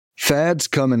Fads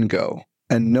come and go,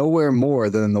 and nowhere more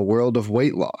than in the world of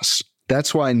weight loss.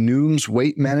 That's why Noom's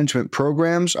weight management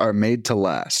programs are made to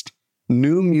last.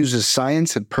 Noom uses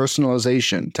science and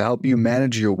personalization to help you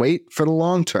manage your weight for the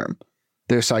long term.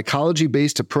 Their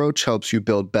psychology-based approach helps you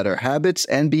build better habits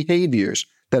and behaviors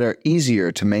that are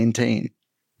easier to maintain.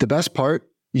 The best part?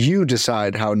 You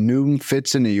decide how Noom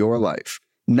fits into your life,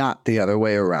 not the other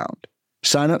way around.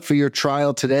 Sign up for your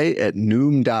trial today at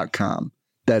Noom.com.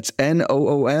 That's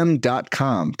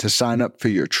Noom.com to sign up for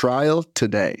your trial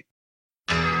today.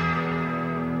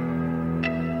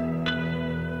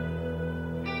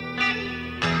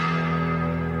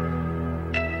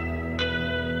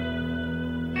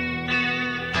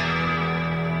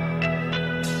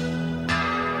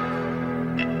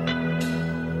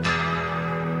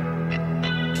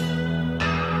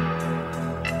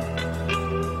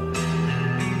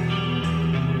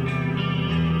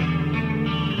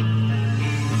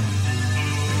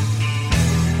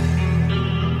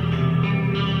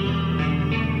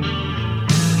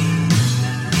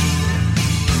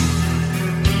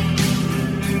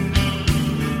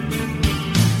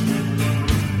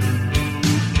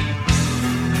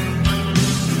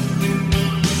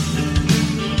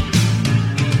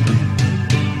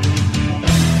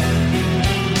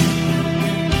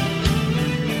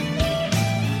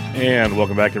 And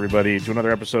welcome back, everybody, to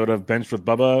another episode of Bench with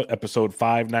Bubba, episode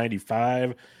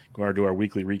 595. Going to do our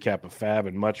weekly recap of FAAB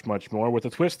and much, much more. With a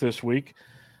twist this week,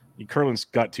 Curlin's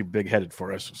got too big-headed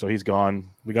for us, so he's gone.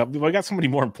 We got somebody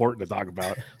more important to talk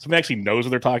about. Somebody actually knows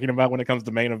what they're talking about when it comes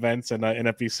to main events and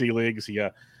NFBC leagues.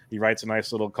 He writes a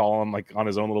nice little column like on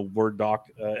his own little Word doc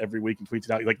every week and tweets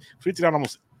it out. He tweets it out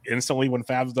almost instantly when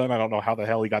FAAB's done. I don't know how the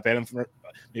hell he got that in.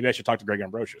 Maybe I should talk to Greg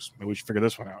Ambrosius. Maybe we should figure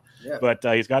this one out. Yeah. But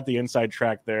he's got the inside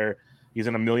track there. He's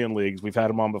in a million leagues. We've had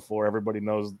him on before. Everybody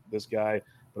knows this guy.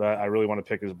 But I really want to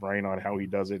pick his brain on how he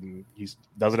does it. And he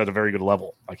does it at a very good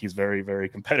level. He's very, very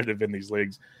competitive in these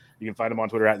leagues. You can find him on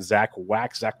Twitter at Zack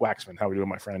Waxman. How are we doing,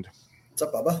 my friend? What's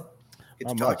up, Bubba? Good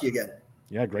to talk to you again.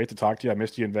 Yeah, great to talk to you. I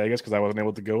missed you in Vegas because I wasn't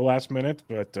able to go last minute.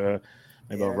 But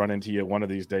maybe I'll run into you one of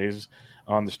these days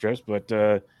on the strips. But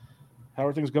how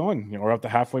are things going? We're at the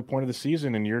halfway point of the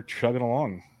season, and you're chugging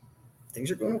along. Things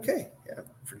are going okay. Yeah,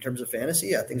 in terms of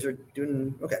fantasy, things are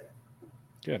doing okay.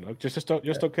 Good. Just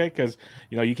okay, because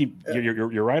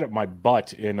you're right up my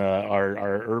butt in our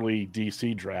early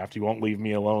DC draft. You won't leave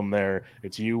me alone there.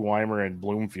 It's you, Weimer, and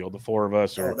Bloomfield. The four of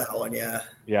us are. Oh, that one, yeah.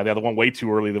 Yeah, the other one way too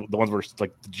early. The ones were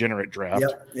like degenerate draft.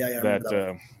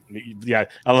 Yeah.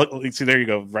 See, there you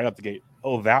go, right out the gate.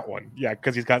 Oh, that one. Yeah,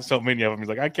 because he's got so many of them. He's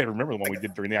like, I can't remember the one we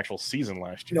did during the actual season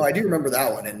last year. No, I do remember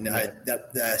that one. And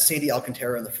that Sandy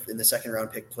Alcantara in the second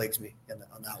round pick plagues me on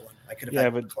that one. I could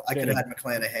have had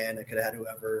McClanahan. I could have had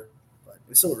whoever, but it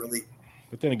was still early.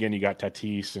 But then again, you got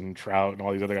Tatis and Trout and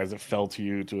all these other guys that fell to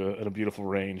you at a beautiful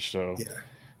range. So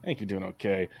I think you're doing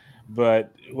okay.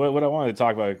 But what I wanted to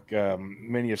talk about,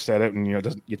 many have said it, and it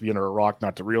doesn't get to be under a rock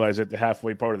not to realize it. The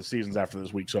halfway part of the season's after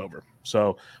this week's over,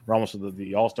 so we're almost at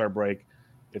the All-Star break.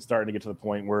 It's starting to get to the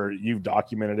point where you've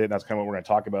documented it. And that's kind of what we're going to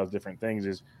talk about. Is different things.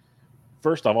 Is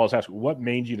first off, I'll just ask, what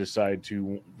made you decide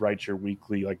to write your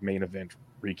weekly main event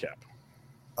recap?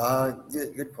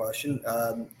 Good question.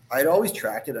 I'd always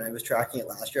tracked it, and I was tracking it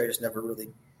last year. I just never really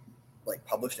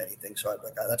published anything, so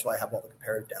that's why I have all the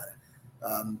comparative data.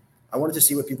 I wanted to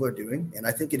see what people are doing, and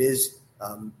I think it is.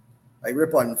 I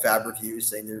rip on FAAB reviews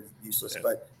saying they're useless,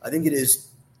 but I think it is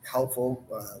helpful.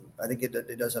 I think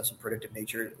it does have some predictive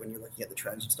nature when you're looking at the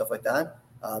trends and stuff like that.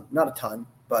 Not a ton,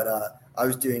 but I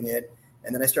was doing it,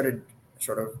 and then I started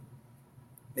sort of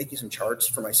making some charts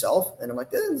for myself, and I'm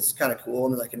like, this is kind of cool.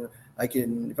 And then I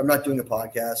can if I'm not doing a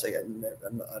podcast,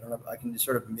 I can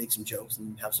sort of make some jokes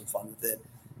and have some fun with it.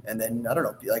 And then I don't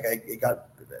know,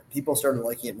 people started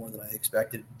liking it more than I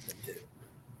expected them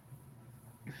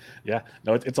to. Yeah,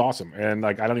 no, it's awesome. And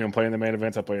I don't even play in the main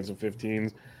events. I play in some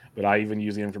 15s, but I even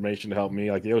use the information to help me.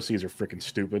 The OCs are freaking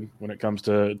stupid when it comes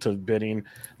to bidding.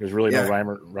 There's really no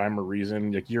rhyme or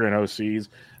reason. You're in OCs.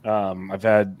 I've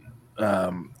had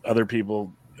other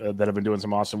people that have been doing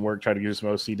some awesome work try to use some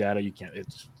OC data. You can't.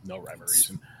 It's no rhyme or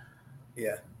reason.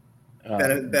 Yeah.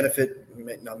 Benefit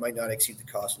might not exceed the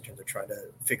cost in terms of trying to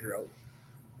figure out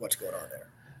what's going on there.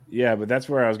 Yeah, but that's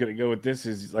where I was going to go with this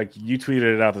is you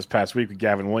tweeted it out this past week with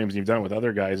Gavin Williams, and you've done it with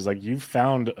other guys. You've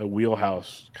found a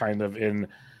wheelhouse kind of in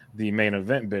the main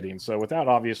event bidding. So without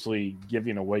obviously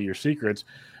giving away your secrets,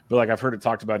 but I've heard it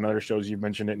talked about in other shows, you've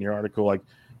mentioned it in your article,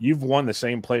 you've won the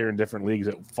same player in different leagues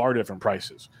at far different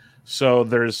prices. So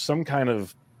there's some kind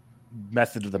of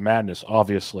method to the madness,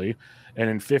 obviously.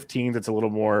 And in 15s, it's a little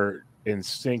more in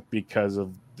sync because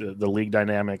of the league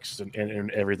dynamics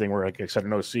and everything. Where, like I said,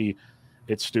 an OC,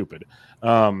 it's stupid.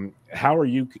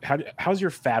 How's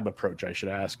your FAAB approach? I should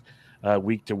ask,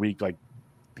 week to week, like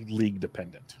league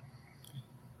dependent.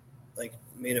 Like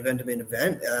main event to main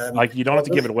event. Like you don't have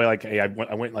to give it away. Like, hey, I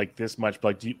went like this much. But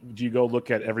like, do you go look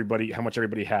at everybody, how much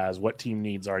everybody has, what team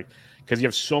needs are? Because you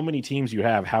have so many teams you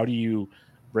have. How do you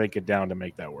break it down to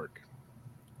make that work?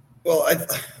 Well,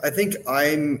 I think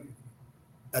I'm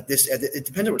at this. It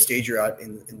depends on what stage you're at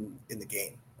in the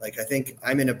game. Like I think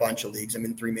I'm in a bunch of leagues. I'm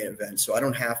in 3 main events, so I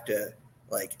don't have to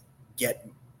like get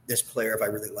this player if I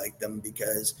really like them,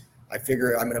 because I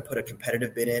figure I'm going to put a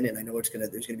competitive bid in, and I know there's going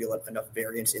to be enough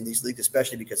variance in these leagues,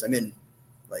 especially because I'm in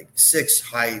like 6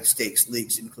 high stakes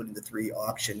leagues, including the 3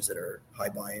 auctions that are high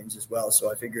buy-ins as well.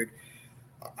 So I figured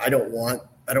I don't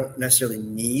necessarily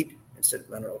need, instead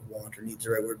I don't know if want or needs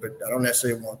the right word, but I don't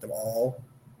necessarily want them all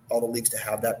the leagues to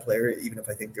have that player, even if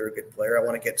I think they're a good player. I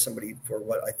want to get somebody for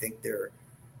what I think their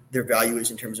value is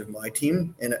in terms of my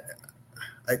team. And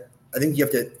I think you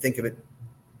have to think of it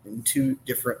in 2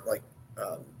 different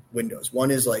windows.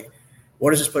 One is like,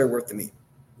 what is this player worth to me?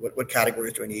 What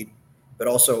categories do I need? But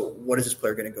also, what is this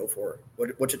player going to go for?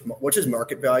 What's his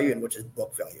market value and what's his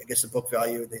book value? I guess the book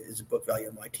value is the book value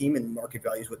of my team, and the market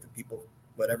value is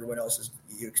what everyone else is,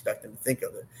 you expect them to think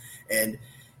of it. And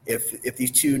if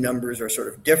these 2 numbers are sort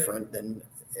of different, then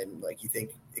and like you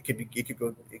think it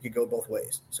could go both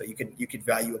ways. So you could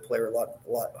value a player a lot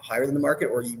higher than the market,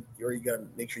 or you got to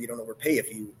make sure you don't overpay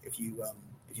if you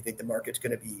think the market's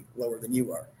going to be lower than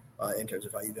you are in terms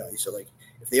of how you value. So like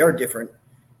if they are different,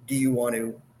 do you want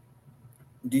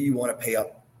to pay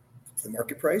up the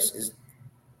market price?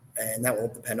 And that will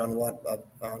depend on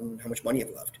on how much money you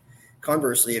have left.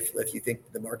 Conversely, if you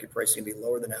think the market price is going to be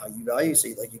lower than how you value,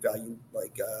 say like you value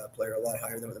like a player a lot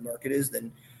higher than what the market is,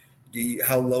 then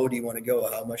how low do you want to go?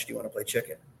 How much do you want to play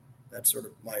chicken? That's sort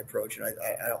of my approach. And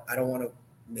I don't want to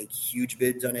make huge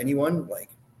bids on anyone like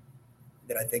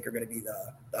that I think are going to be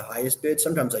the highest bid.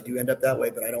 Sometimes I do end up that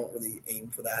way, but I don't really aim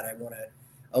for that.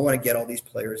 I want to get all these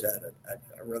players at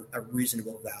a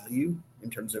reasonable value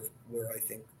in terms of where I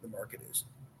think the market is.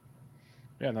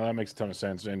 Yeah, no, that makes a ton of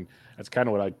sense, and that's kind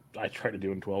of what I try to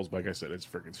do in 12s. But like I said, it's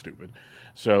freaking stupid.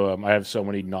 So I have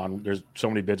there's so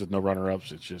many bids with no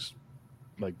runner-ups. It's just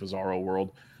like bizarro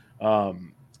world.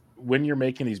 When you're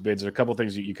making these bids, there are a couple of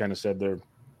things that you kind of said there,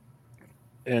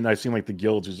 and I've seen like the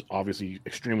guilds is obviously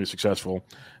extremely successful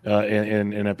in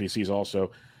NPCs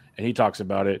also, and he talks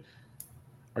about it.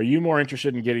 Are you more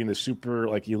interested in getting the super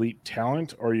like elite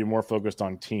talent, or are you more focused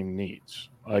on team needs?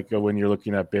 Like when you're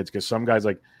looking at bids, because some guys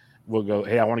like will go,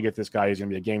 hey, I want to get this guy. He's going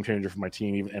to be a game changer for my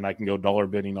team, and I can go dollar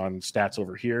bidding on stats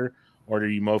over here. Or are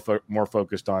you more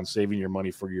focused on saving your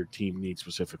money for your team needs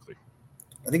specifically?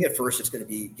 I think at first it's going to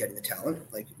be getting the talent.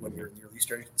 Like when you're in the early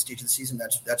starting stage of the season,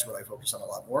 that's what I focus on a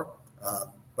lot more.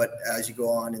 But as you go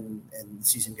on and the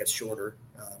season gets shorter,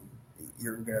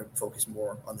 you're going to focus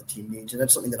more on the team needs. And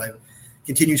that's something that I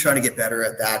continue trying to get better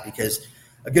at, that because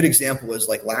a good example is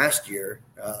like last year,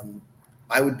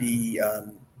 I would be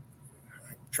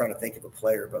trying to think of a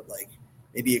player, but like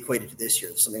maybe equated to this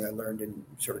year, something I learned and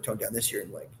sort of toned down this year.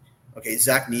 And like, okay,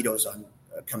 Zach Nito's on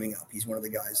coming up. He's one of the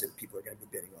guys that people are going to be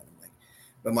bidding on. Like,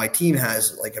 but my team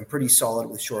has like, I'm pretty solid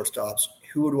with shortstops.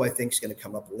 Who do I think is going to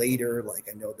come up later? Like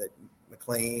I know that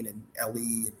McLean and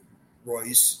Ellie and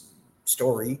Royce,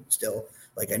 Story still,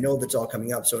 like I know that's all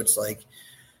coming up. So it's like,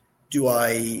 do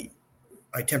I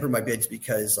temper my bids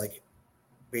because like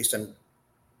based on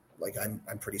like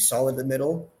I'm pretty solid in the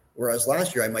middle. Whereas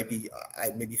last year I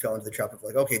maybe fell into the trap of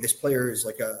like, okay, this player is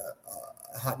like a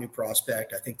hot new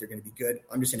prospect. I think they're going to be good.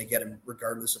 I'm just going to get him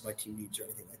regardless of my team needs or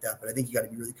anything like that. But I think you got to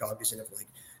be really cognizant of like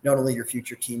not only your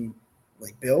future team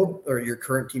like build or your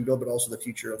current team build, but also the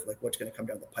future of like what's going to come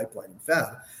down the pipeline in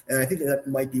FAAB. And I think that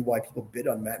might be why people bid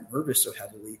on Matt Mervis so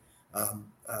heavily.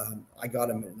 I got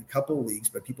him in a couple of leagues,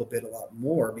 but people bid a lot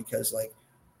more because like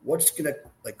what's going to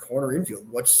like corner infield?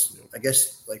 What's I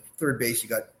guess like third base, you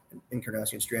got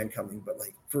Encarnacion Strand coming, but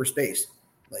like first base,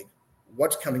 like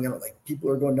what's coming out? Like people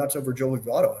are going nuts over Joe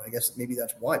Votto. And I guess maybe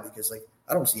that's why, because like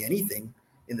I don't see anything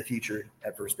in the future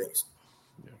at first base.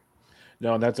 Yeah.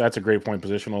 No, that's a great point.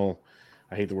 Positional,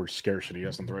 I hate the word scarcity.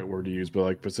 That's not the right word to use, but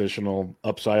like positional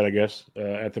upside, I guess,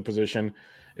 at the position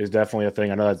is definitely a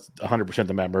thing. I know that's 100%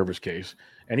 the Matt Mervis case,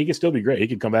 and he could still be great. He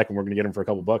could come back and we're going to get him for a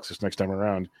couple bucks this next time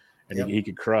around. And he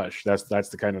could crush. That's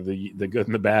the kind of the good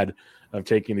and the bad of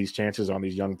taking these chances on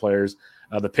these young players.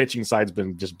 The pitching side's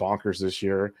been just bonkers this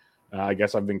year. I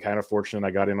guess I've been kind of fortunate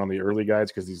I got in on the early guys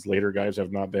because these later guys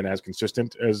have not been as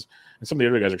consistent and some of the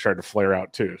other guys are starting to flare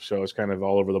out too. So it's kind of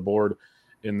all over the board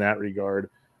in that regard.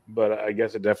 but I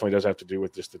guess it definitely does have to do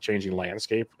with just the changing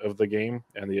landscape of the game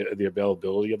and the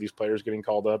availability of these players getting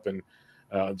called up, and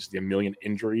just the a million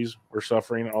injuries we're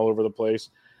suffering all over the place.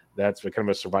 That's kind of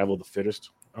a survival of the fittest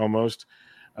almost.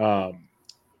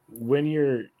 When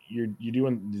you're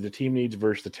doing the team needs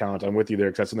versus the talent, I'm with you there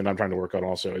because that's something I'm trying to work on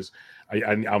also. Is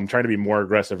I'm trying to be more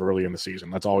aggressive early in the season.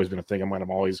 That's always been a thing. I'm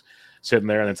always sitting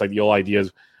there, and it's like the old idea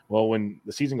is, well, when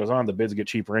the season goes on, the bids get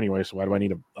cheaper anyway. So why do I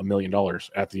need $1 million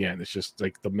at the end? It's just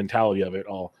like the mentality of it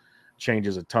all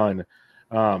changes a ton.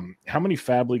 How many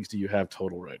FAAB leagues do you have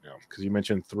total right now? Because you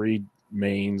mentioned 3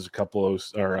 mains, a couple of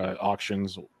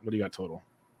auctions. What do you got total?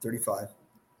 35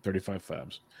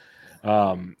 FAABs.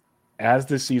 As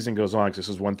this season goes on, because this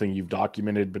is one thing you've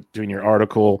documented between your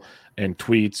article and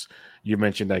tweets, you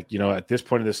mentioned that, at this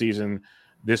point of the season,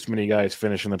 this many guys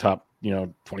finish in the top,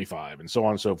 25 and so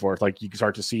on and so forth. Like you can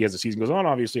start to see as the season goes on,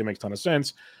 obviously it makes a ton of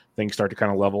sense. Things start to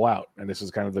kind of level out. And this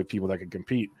is kind of the people that can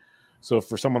compete. So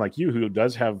for someone like you who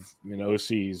does have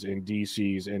OCs and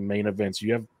DCs and main events,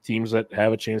 you have teams that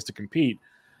have a chance to compete.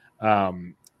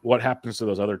 What happens to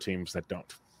those other teams that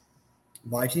don't?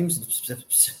 My teams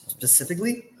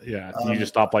specifically? Yeah. Do you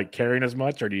just stop caring as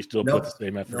much, or do you still put the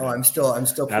same effort? No, I'm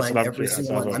still playing every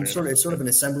single one. It's sort of an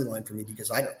assembly line for me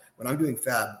because when I'm doing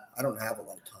FAAB, I don't have a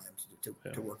lot of time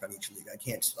to work on each league.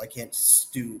 I can't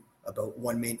stew about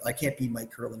one main. I can't be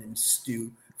Mike Curlin and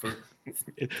stew for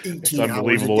 18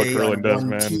 hours a day on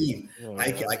one team. Oh,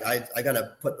 yeah. I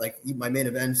gotta put my main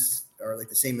events are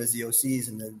the same as the OCs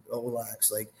and the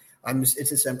OLACs.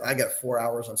 I got 4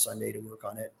 hours on Sunday to work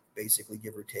on it, basically,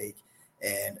 give or take,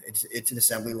 and it's an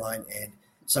assembly line. And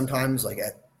sometimes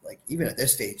even at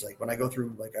this stage, when I go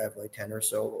through I have 10 or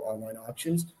so online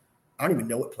auctions, I don't even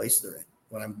know what place they're in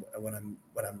when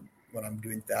I'm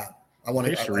doing that. I want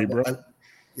to.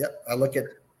 Yep, I look at.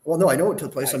 Well, no, I know what to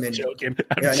the place I'm in. Joking.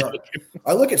 I know.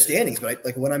 I look at standings, but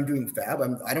when I'm doing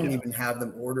FAAB, I don't even have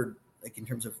them ordered in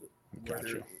terms of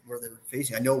where they're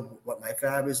facing. I know what my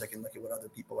FAAB is. I can look at what other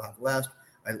people have left.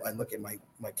 I look at my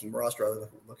team roster. I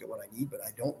look at what I need, but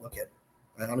I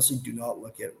honestly do not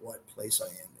look at what place I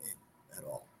am in at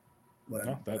all when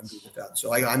I'm doing FAAB.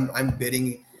 So I'm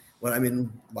bidding when I'm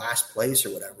in last place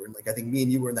or whatever. And I think me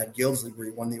and you were in that Guilds League where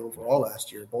you won the overall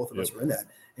last year. Both of us were in that.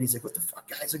 And he's like, "What the fuck,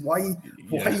 guys? Why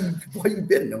are you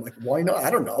bidding?" I'm like, "Why not? I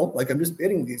don't know. I'm just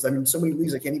bidding these. I'm in so many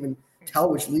leagues I can't even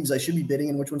tell which leagues I should be bidding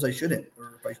and which ones I shouldn't."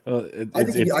 Or I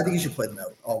think you should play them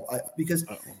out. Because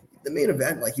the main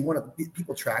event, you want to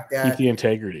people track that. Keep the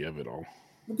integrity of it all.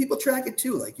 Well, people track it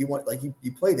too. You want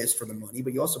you play this for the money,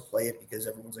 but you also play it because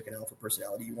everyone's an alpha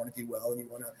personality. You want to do well and you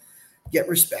want to get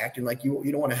respect, and you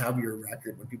don't want to have your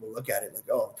record when people look at it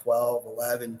 12,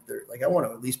 11, 30. I want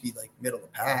to at least be middle of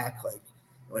the pack.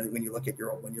 When you look at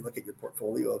your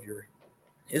portfolio of your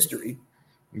history.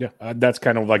 Yeah, that's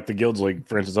kind of like the Guilds League,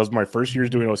 for instance. That was my first years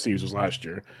doing OCs was last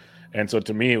year. And so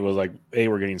to me, it was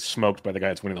we're getting smoked by the guy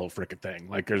that's winning the whole frickin' thing.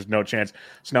 There's no chance.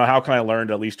 So now how can I learn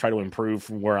to at least try to improve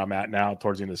from where I'm at now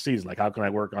towards the end of the season? How can I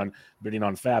work on bidding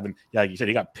on FAAB? And yeah, like you said,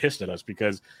 he got pissed at us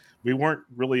because we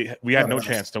had no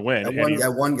chance to win.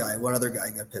 One other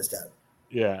guy got pissed at.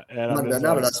 Yeah. And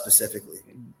not at us specifically.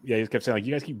 Yeah, he kept saying,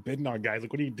 you guys keep bidding on guys.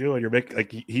 What are you doing? You're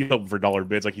making he's hoping for dollar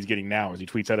bids he's getting now as he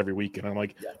tweets out every week. And I'm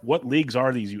like, what leagues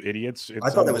are these, you idiots? I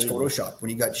thought that was Photoshop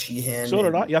when you got Sheehan. So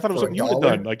did I. Yeah, I thought it was something you had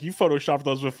done. You Photoshopped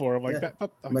those before. I'm like,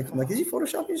 I'm like, is he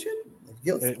Photoshopping shit?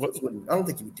 I don't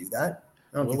think he would do that.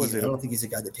 I don't think he's a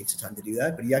guy that takes the time to do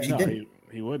that, but he actually didn't.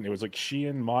 He wouldn't. It was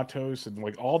Sheehan, Matos, and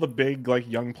all the big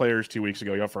young players 2 weeks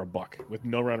ago. You got for $1 with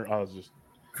no runner. I was just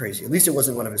crazy. At least it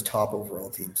wasn't one of his top overall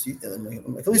teams.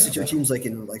 At least it's your team's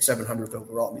in 700th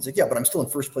overall. And he's like, yeah, but I'm still in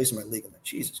first place in my league. I'm like,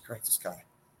 Jesus Christ, this guy.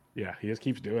 Yeah, he just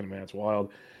keeps doing it, man. It's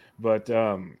wild. But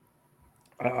something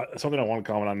I want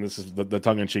to comment on, this is the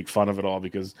tongue-in-cheek fun of it all,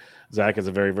 because Zach is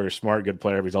a very, very smart, good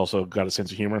player, but he's also got a sense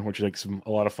of humor, which makes him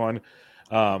a lot of fun.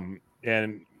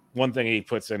 And one thing he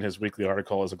puts in his weekly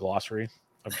article is a glossary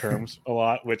of terms a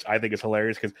lot, which I think is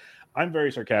hilarious because I'm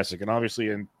very sarcastic. And obviously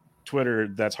in Twitter,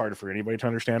 that's hard for anybody to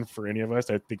understand for any of us.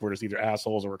 I think we're just either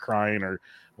assholes or we're crying or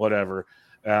whatever.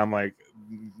 And I'm like,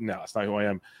 no, that's not who I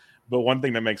am. But one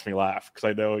thing that makes me laugh, because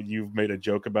I know you've made a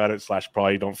joke about it /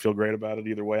 probably don't feel great about it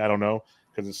either way. I don't know,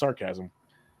 because it's sarcasm.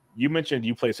 You mentioned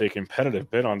you place a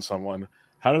competitive bid on someone.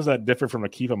 How does that differ from a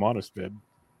keep them honest bid?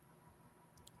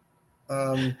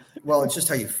 Well, it's just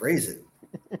how you phrase it.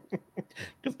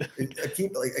 I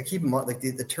keep them on,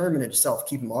 the term in itself,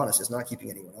 keep them honest, is not keeping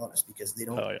anyone honest, because they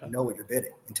don't know what you're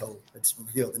bidding until it's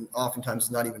revealed, and oftentimes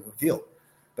it's not even revealed.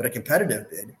 But a competitive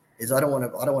bid is I don't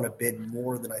want to bid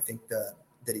more than I think that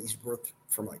he's worth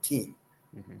for my team.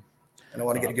 Mm-hmm. And I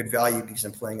want to get a good value because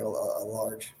I'm playing a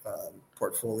large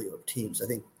portfolio of teams. I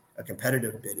think a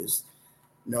competitive bid is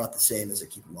not the same as a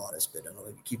keep them honest bid. I don't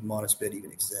know if a keep them honest bid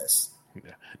even exists.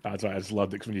 Yeah, that's why I just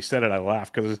loved it. Because when you said it, I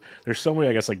laughed because there's so many,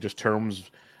 I guess, like just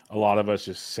terms a lot of us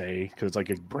just say because it's like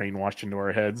it's brainwashed into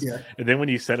our heads. Yeah. And then when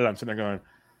you said it, I'm sitting there going,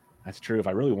 "That's true. If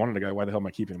I really wanted a guy, why the hell am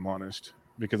I keeping him honest?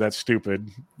 Because that's stupid."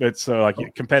 It's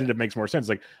competitive makes more sense.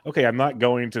 Like, okay, I'm not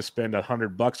going to spend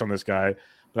 $100 on this guy,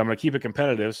 but I'm going to keep it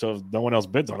competitive. So if no one else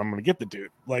bids on it, I'm going to get the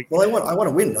dude. Like, well, I want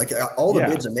to win. Like all the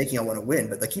bids I'm making, I want to win.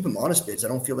 But the keep them honest bids, I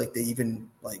don't feel like they even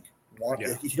like want. Yeah.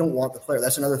 If you don't want the player,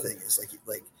 that's another thing. Is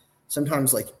like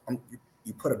sometimes like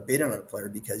you put a bid on a player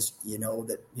because you know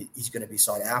that he's going to be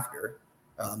sought after.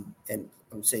 And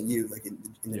I'm saying you like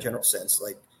in the general sense,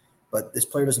 like, but this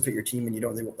player doesn't fit your team, and you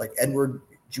don't like Edward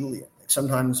Julian. Like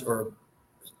sometimes, or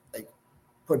like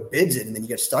put bids in, and then you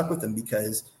get stuck with them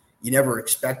because you never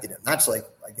expected him. That's like,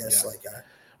 I guess,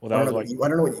 I don't know what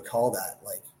you call that.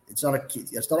 Like it's not a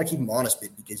keep them honest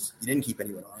bid because you didn't keep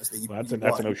anyone honest. That's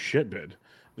a no shit bid.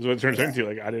 Is what it turns into.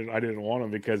 Like I didn't want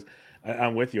him because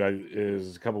I'm with you.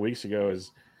 Is a couple of weeks ago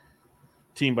is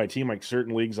team by team, like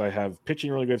certain leagues I have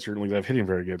pitching really good, certain leagues I have hitting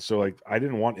very good. So like I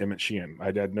didn't want Emmett Sheehan. I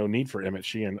had no need for Emmett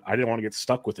Sheehan. I didn't want to get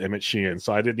stuck with Emmett Sheehan.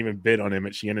 So I didn't even bid on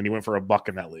Emmett Sheehan, and he went for $1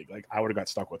 in that league. Like I would have got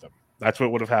stuck with him. That's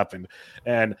what would have happened.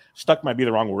 And stuck might be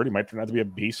the wrong word. He might turn out to be a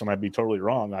beast, and I'd be totally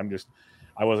wrong.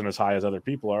 I wasn't as high as other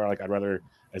people are. Like I'd rather,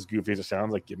 as goofy as it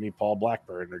sounds, like give me Paul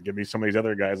Blackburn or give me some of these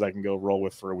other guys I can go roll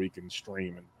with for a week and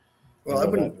stream. And well, I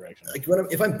wouldn't like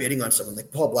if I'm bidding on someone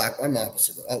like Paul Black. I'm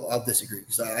opposite. I'll disagree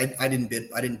because I didn't bid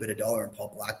 $1 on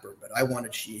Paul Blackburn, but I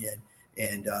wanted Sheehan.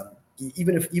 And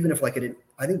even if like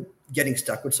I think getting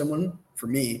stuck with someone for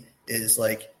me is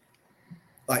like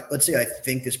let's say I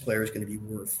think this player is going to be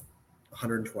worth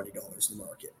 $120 in the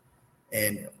market,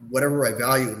 and whatever I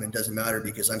value him, it doesn't matter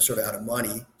because I'm sort of out of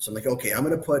money. So I'm like, okay, I'm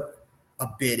going to put a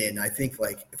bid in. I think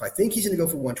like if I think he's going to go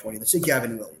for 120, let's say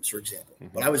Gavin Williams, for example,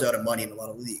 but I was out of money in a lot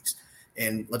of leagues.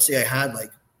 And let's say I had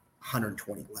like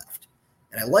 120 left,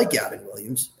 and I like Gavin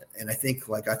Williams, and I think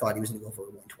like I thought he was going to go for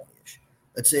a 120-ish.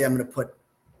 Let's say I'm going to put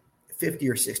 $50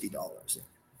 or $60 in,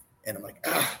 and I'm like,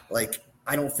 like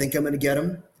I don't think I'm going to get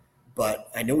him, but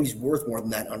I know he's worth more than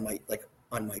that on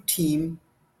my team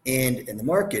and in the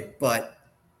market. But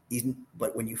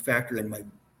when you factor in my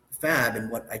FAAB and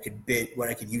what I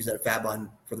could use that FAAB on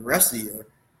for the rest of the year,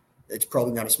 it's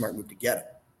probably not a smart move to get him.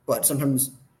 But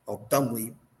sometimes I'll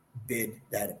dumbly bid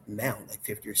that amount, like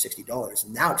 $50 or $60,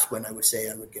 and that's when I would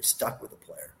say I would get stuck with a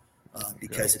player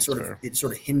because it sort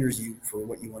of hinders you for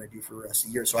what you want to do for the rest of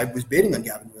the year. So I was bidding on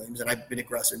Gavin Williams, and I've been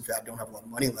aggressive. In fact, I don't have a lot of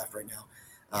money left right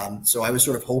now, so I was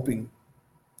sort of hoping,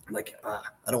 like I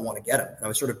don't want to get him, and I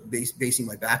was sort of basing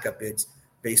my backup bids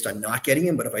based on not getting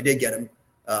him. But if I did get him,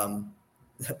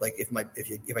 like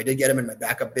if I did get him and my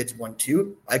backup bids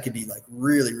 1-2, I could be like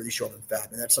really really short on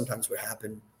FAAB, and that's sometimes what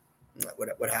happens.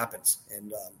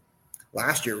 And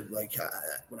last year, like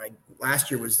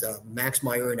last year was Max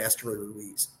Meyer and Esther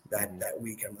Ruiz that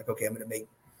week. I'm like, okay, I'm going to make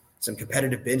some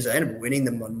competitive bids. I ended up winning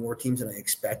them on more teams than I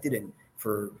expected, and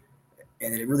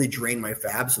it really drained my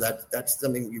FAAB. So that's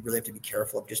something that you really have to be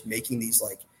careful of, just making these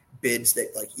like bids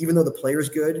that, like, even though the player's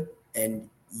good and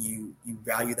you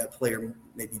value that player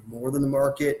maybe more than the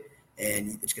market,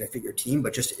 and it's going to fit your team,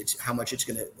 but just it's how much it's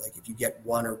going to, like, if you get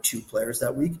 1 or 2 players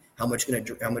that week, how much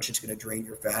it's going to drain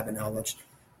your FAAB, and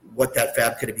what that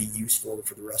FAAB could be used for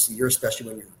the rest of the year, especially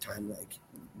when you're at the time like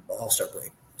All-Star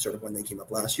break, sort of when they came up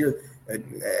last year.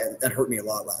 And that hurt me a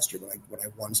lot last year when I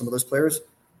won some of those players,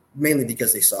 mainly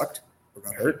because they sucked or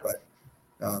got hurt. But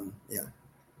yeah.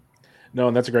 No,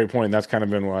 and that's a great point. And that's kind of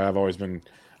been why I've always been,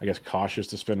 I guess, cautious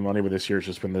to spend money, but this year it's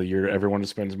just been the year everyone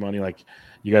spends money. Like,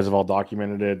 you guys have all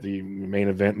documented it. The main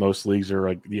event, most leagues are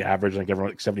like the average, like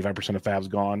everyone, like 75% of FAAB's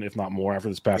gone, if not more, after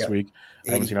this past week. 80.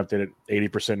 I haven't seen updated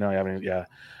 80% now. I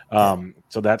haven't,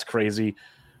 so that's crazy.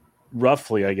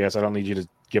 Roughly, I guess, I don't need you to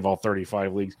give all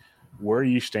 35 leagues. Where are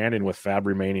you standing with FAAB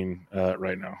remaining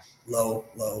right now? Low.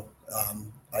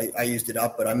 I used it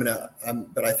up, but I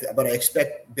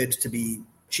expect bids to be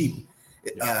cheap.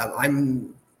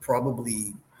 I'm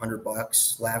probably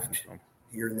 $100 left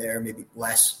here and there, maybe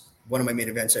less. One of my main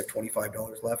events, I have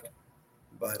 $25 left,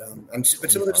 but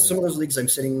some of those leagues I'm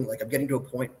sitting, like, I'm getting to a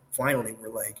point finally where,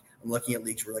 like, I'm looking at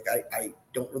leagues where, like, I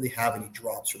don't really have any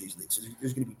drops for these leagues. So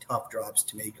there's going to be tough drops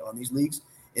to make on these leagues,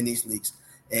 and I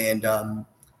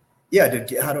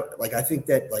think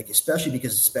that, like, especially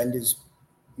because the spend is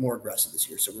more aggressive this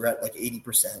year, so we're at like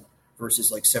 80%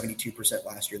 versus like 72%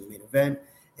 last year in the main event.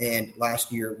 And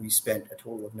last year we spent a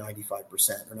total of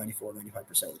 95% or 94,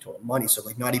 95% of the total money. So,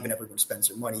 like, not even everyone spends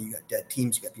their money. You got dead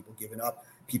teams, you got people giving up,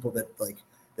 people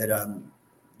that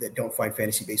that don't find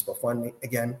fantasy baseball fun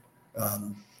again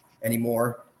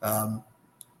anymore.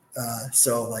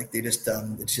 So like they just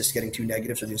it's just getting too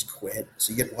negative, so they just quit.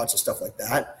 So you get lots of stuff like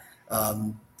that.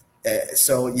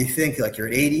 So you think like you're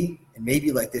at 80, and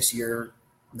maybe like this year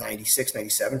 96,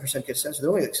 97% gets sent. So there's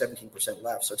only like 17%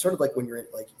 left. So it's sort of like when you're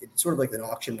like, it's sort of like an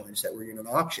auction mindset where you're in an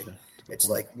auction. It's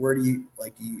like, where do you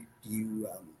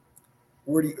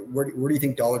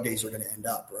think dollar days are going to end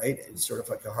up? Right. It's sort of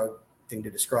like a hard thing to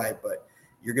describe, but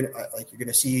you're going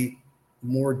to see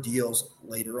more deals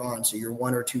later on. So you're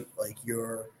one or two, like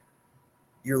you're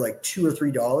like $2 or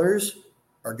 $3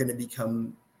 are going to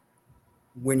become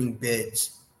winning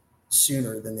bids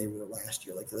sooner than they were last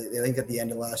year. Like I think at the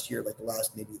end of last year, like the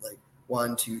last maybe like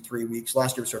 1, 2, 3 weeks.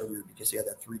 Last year was sort of weird because they had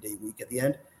that 3-day week at the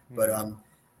end. But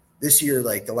this year,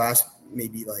 like the last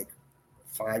maybe like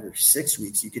 5 or 6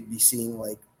 weeks, you could be seeing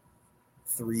like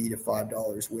 $3 to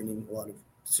 $5 winning a lot of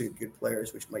good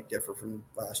players, which might differ from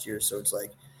last year. So it's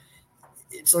like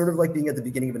it's sort of like being at the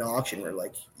beginning of an auction where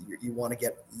like you want to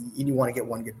get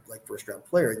one good like first round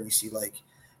player, and you see like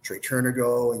Trey Turner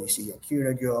go, and you see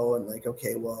Acuna go, and like,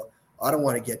 okay, well, I don't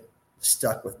want to get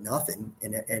stuck with nothing.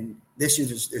 And this year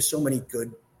there's so many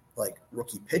good like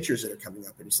rookie pitchers that are coming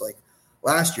up, and it's like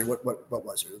last year what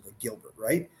was it, like Gilbert,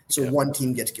 right? So one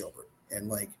team gets Gilbert, and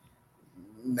like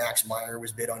Max Meyer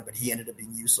was bid on, but he ended up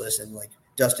being useless, and like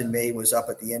Dustin May was up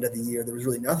at the end of the year. There was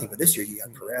really nothing, but this year you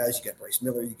got Perez, you got Bryce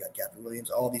Miller, you got Gavin Williams,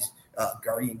 all these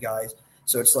Guardian guys.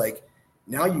 So it's like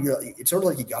now it's sort of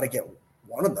like you got to get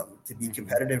one of them to be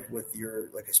competitive with your,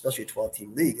 like, especially a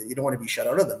 12-team league. You don't want to be shut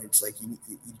out of them. It's like you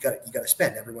got to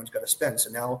spend. Everyone's got to spend. So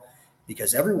now,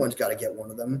 because everyone's got to get one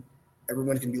of them,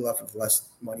 everyone's going to be left with less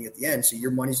money at the end. So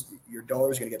your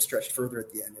dollar is going to get stretched further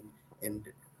at the end. And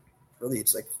really,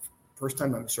 it's like first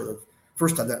time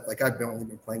that like I've only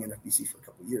been playing NFBC for a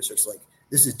couple of years. So it's like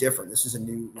this is different. This is a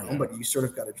new realm, but you sort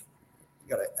of got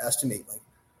to estimate like,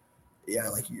 yeah,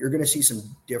 like you're going to see some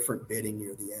different bidding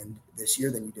near the end this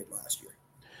year than you did last year.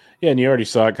 Yeah, and you already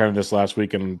saw it kind of this last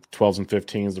week in 12s and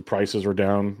 15s. The prices were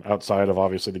down outside of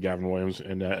obviously the Gavin Williams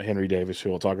and Henry Davis, who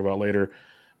we'll talk about later.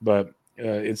 But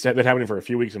it's been happening for a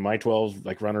few weeks in my 12s,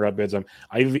 like runner-up bids.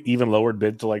 I've even lowered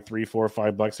bid to like $3, $4,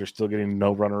 $5. They're still getting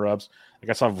no runner-ups.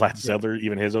 Like I saw Vlad Zedler,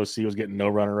 even his OC was getting no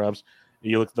runner-ups.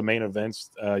 You look at the main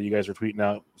events, you guys were tweeting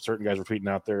out, certain guys were tweeting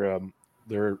out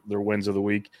their wins of the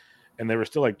week, and they were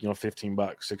still like, $15,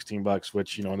 $16,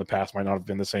 which, in the past might not have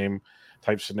been the same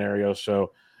type scenario.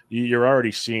 So you're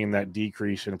already seeing that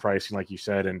decrease in pricing, like you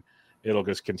said, and it'll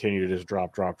just continue to just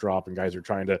drop. And guys are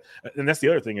trying to, and that's the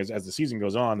other thing is as the season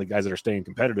goes on, the guys that are staying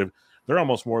competitive, they're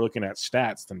almost more looking at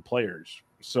stats than players.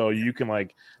 So you can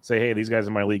like say, hey, these guys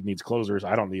in my league needs closers.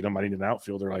 I don't need them. I need an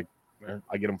outfielder. Like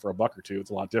I get them for $1 or $2. It's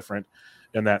a lot different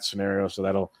in that scenario. So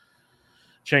that'll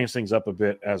change things up a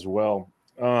bit as well.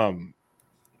 Kind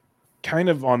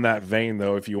of on that vein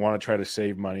though, if you want to try to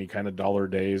save money, kind of dollar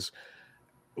days,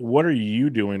 what are you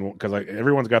doing? Because like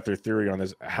everyone's got their theory on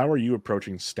this. How are you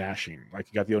approaching stashing? Like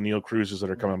you got the O'Neill Cruzes that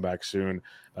are coming back soon.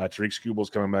 Tariq Skubal's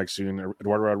coming back soon.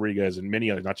 Eduardo Rodriguez and many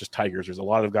others, not just Tigers. There's a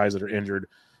lot of guys that are injured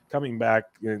coming back.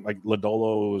 Like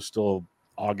Lodolo is still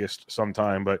August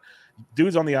sometime, but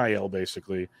dudes on the IL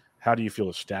basically. How do you feel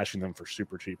of stashing them for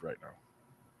super cheap right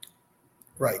now?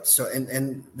 Right. So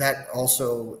and that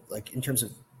also like in terms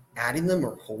of adding them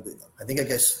or holding them, I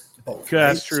guess both. Yeah, right?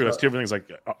 that's true. So, that's two different things.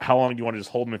 Like, how long do you want to just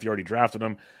hold them if you already drafted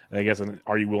them? And I guess,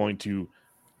 are you willing to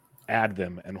add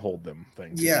them and hold them?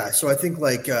 Things. Yeah. So I think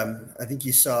like I think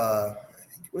you saw.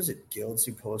 Was it Guilds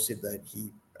who posted that he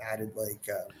added like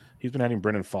he's been adding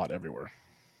Brennan Fott everywhere.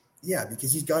 Yeah,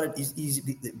 because he's got it.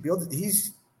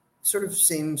 He's sort of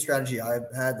same strategy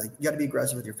I've had. Like you got to be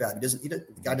aggressive with your FAAB. The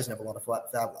guy doesn't have a lot of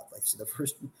FAAB left. Like so the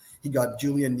first he got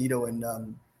Julian Nito and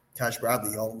Tash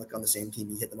Bradley all on the same team.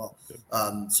 He hit them all.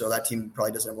 So that team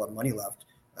probably doesn't have a lot of money left.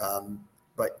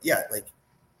 But yeah, like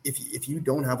if you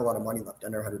don't have a lot of money left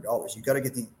under $100, you got to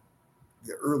get the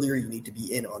earlier you need to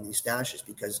be in on these stashes,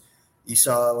 because you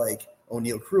saw like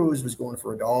O'Neill Cruz was going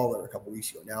for $1 a couple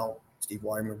weeks ago. Now Steve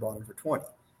Weimer bought him for $20,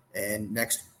 and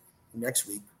next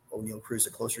week O'Neill Cruz,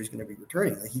 the closer he's going to be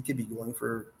returning, like he could be going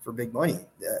for big money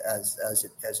as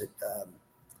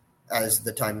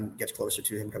the time gets closer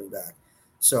to him coming back.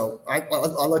 So I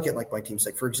look at like my teams,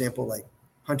 like for example, like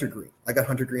Hunter Green. I got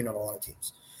Hunter Green on a lot of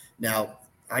teams. Now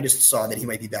I just saw that he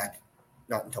might be back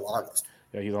not until August.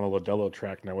 Yeah, he's on a Lodelo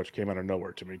track now, which came out of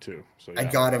nowhere to me too. So yeah. I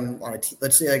got him on a team.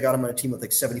 Let's say I got him on a team with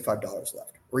like $75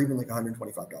 left, or even like $125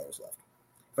 left.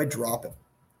 If I drop him,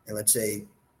 and let's say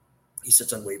he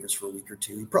sits on waivers for a week or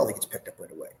two, he probably gets picked up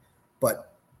right away.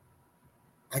 But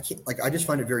I can't. Like I just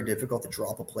find it very difficult to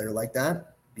drop a player like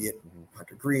that be it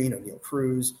Hunter Green, O'Neal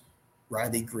Cruz,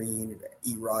 Riley Green,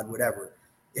 Erod, whatever.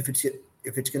 If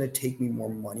it's going to take me more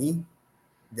money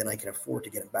than I can afford to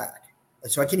get him back.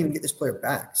 And so I can't even get this player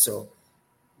back. So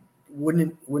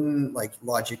wouldn't like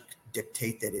logic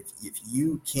dictate that if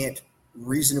you can't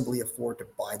reasonably afford to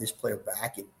buy this player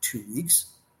back in 2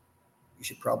 weeks,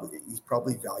 he's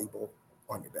probably valuable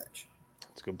on your bench.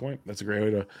 That's a good point. That's a great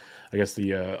way to, I guess,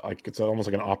 it's almost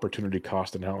like an opportunity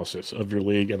cost analysis of your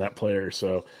league and that player.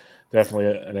 So definitely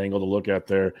an angle to look at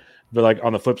there. But like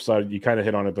on the flip side, you kind of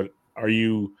hit on it, but are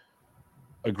you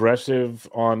aggressive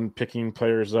on picking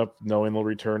players up knowing they'll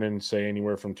return in, say,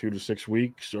 anywhere from 2 to 6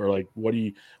 weeks? Or like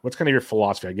what's kind of your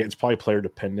philosophy? I guess it's probably player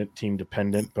dependent, team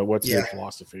dependent, but what's your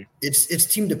philosophy? It's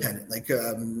team dependent. Like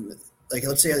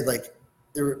let's say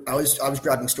I was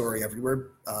grabbing Story everywhere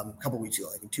a couple weeks ago,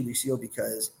 like 2 weeks ago,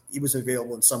 because he was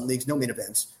available in some leagues, no main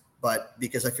events, but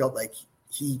because I felt like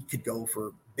he could go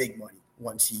for big money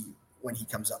when he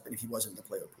comes up and if he wasn't in the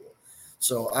player pool.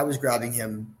 So I was grabbing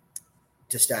him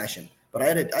to stash him. But I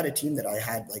had a team that I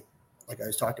had like I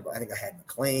was talking about. I think I had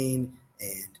McLean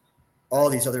and all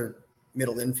these other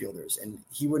middle infielders, and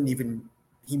he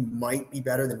might be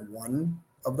better than one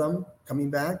of them coming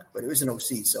back, but it was an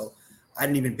OC, so I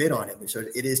didn't even bid on him. So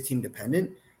it is team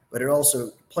dependent, but it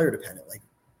also player dependent. Like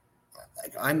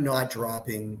I'm not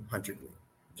dropping Hunter Green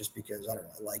just because I don't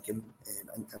know, I like him and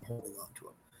I'm holding on to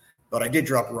him. But I did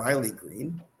drop Riley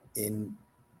Green in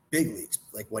big leagues,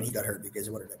 like when he got hurt, because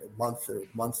a month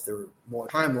or more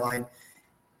timeline,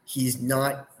 he's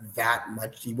not that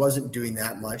much. He wasn't doing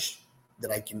that much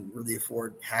that I can really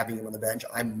afford having him on the bench.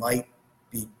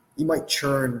 He might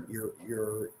churn your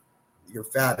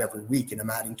FAAB every week, and I'm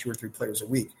adding 2 or 3 players a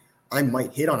week. I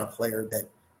might hit on a player that,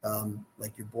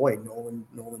 like your boy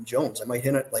Nolan Jones. I might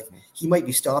hit it, like he might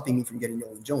be stopping me from getting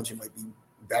Nolan Jones. He might be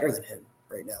better than him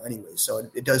right now, anyway. So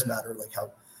it does matter, like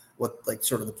what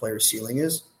sort of the player's ceiling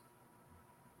is.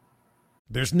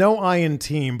 There's no I in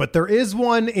team, but there is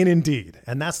one in Indeed,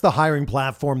 and that's the hiring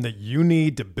platform that you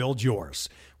need to build yours.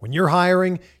 When you're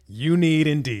hiring, you need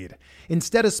Indeed.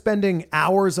 Instead of spending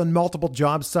hours on multiple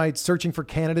job sites searching for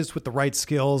candidates with the right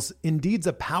skills, Indeed's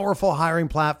a powerful hiring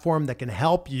platform that can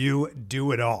help you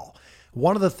do it all.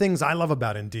 One of the things I love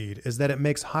about Indeed is that it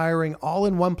makes hiring all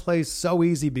in one place so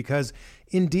easy because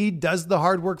Indeed does the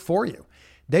hard work for you.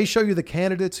 They show you the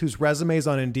candidates whose resumes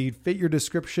on Indeed fit your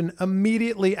description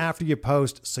immediately after you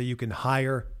post so you can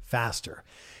hire faster.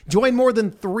 Join more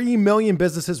than 3 million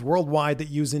businesses worldwide that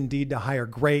use Indeed to hire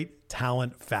great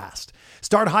talent fast.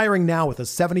 Start hiring now with a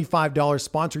 $75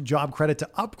 sponsored job credit to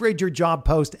upgrade your job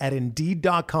post at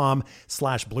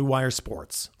Indeed.com/Blue Wire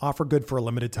Sports. Offer good for a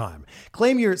limited time.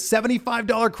 Claim your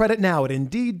 $75 credit now at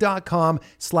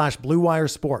Indeed.com/Blue Wire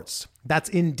Sports. That's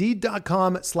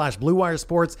Indeed.com/Blue Wire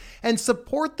Sports, and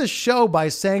support the show by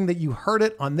saying that you heard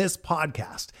it on this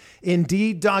podcast.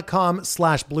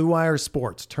 Indeed.com/Blue Wire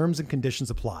Sports. Terms and conditions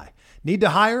apply. Need to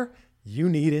hire? You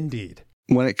need Indeed.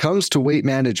 When it comes to weight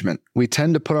management, we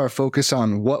tend to put our focus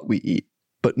on what we eat,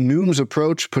 but Noom's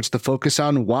approach puts the focus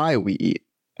on why we eat,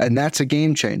 and that's a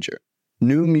game changer.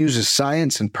 Noom uses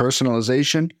science and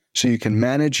personalization so you can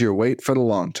manage your weight for the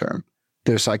long term.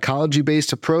 Their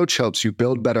psychology-based approach helps you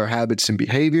build better habits and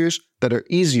behaviors that are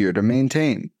easier to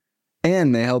maintain.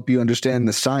 And they help you understand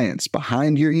the science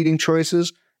behind your eating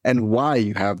choices and why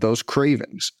you have those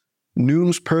cravings.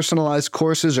 Noom's personalized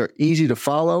courses are easy to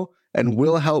follow and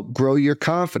will help grow your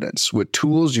confidence with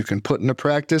tools you can put into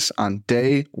practice on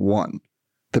day one.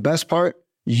 The best part?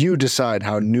 You decide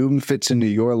how Noom fits into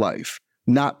your life,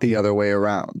 not the other way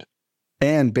around.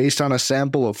 And based on a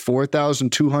sample of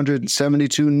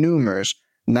 4,272 Noomers,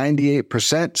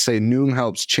 98% say Noom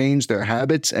helps change their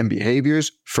habits and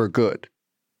behaviors for good.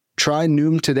 Try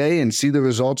Noom today and see the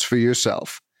results for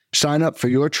yourself. Sign up for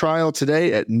your trial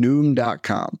today at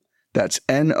Noom.com. That's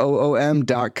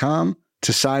Noom.com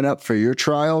to sign up for your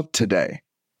trial today.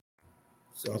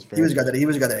 So he was a guy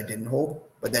that I didn't hold,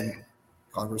 but then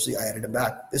conversely, I added him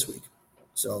back this week.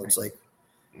 So it's like,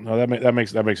 no, that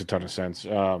makes a ton of sense.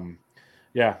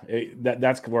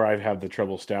 That's where I'd have the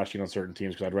trouble stashing on certain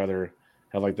teams because I'd rather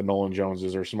have like the Nolan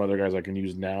Joneses or some other guys I can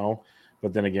use now.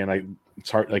 But then again, it's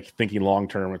hard, like thinking long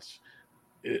term.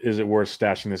 Is it worth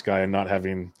stashing this guy and not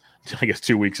having, I guess,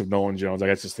 2 weeks of Nolan Jones? I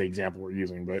guess it's the example we're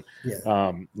using, but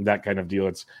that kind of deal.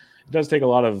 It does take a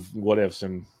lot of what ifs,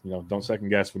 and don't second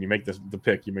guess when you make the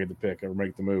pick. You made the pick or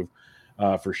make the move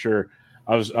for sure.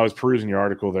 I was perusing your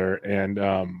article there, and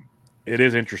it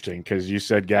is interesting because you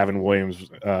said Gavin Williams.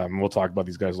 We'll talk about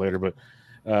these guys later, but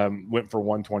went for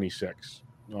 126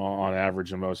 on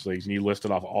average in most leagues, and you listed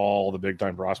off all the big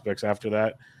time prospects after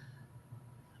that.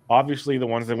 obviously the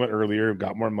ones that went earlier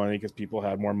got more money because people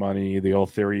had more money. The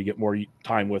old theory, you get more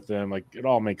time with them. Like, it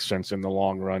all makes sense in the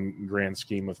long run, grand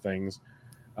scheme of things.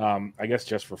 I guess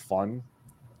just for fun,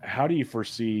 how do you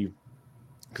foresee?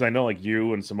 Because I know like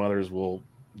you and some others will,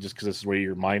 just because this is where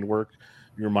your minds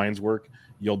work,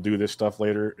 you'll do this stuff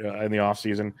later in the off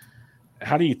season.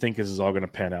 How do you think this is all going to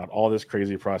pan out? All this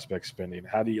crazy prospect spending.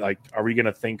 How do you are we going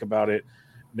to think about it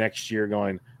next year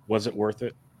going, was it worth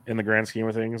it in the grand scheme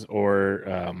of things? Or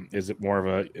is it more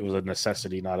of it was a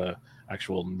necessity, not a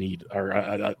actual need,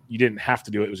 or you didn't have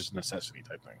to do it. It was just a necessity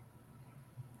type thing.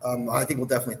 I think we'll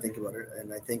definitely think about it.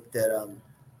 And I think that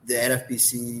the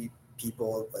NFBC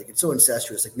people, like, it's so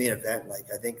incestuous, like main event. Like,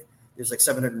 I think there's like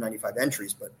 795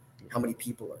 entries, but how many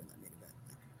people are in that main event?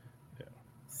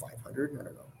 Like 500? I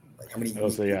don't know. Like, how many?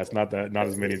 It's not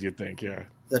as many as you'd think. Yeah.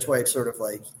 That's why it's sort of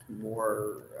like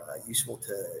more useful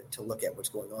to look at what's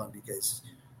going on, because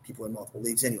people in multiple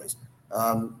leagues. Anyways,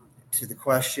 to the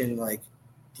question, like,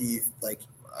 do you like?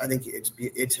 I think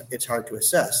it's hard to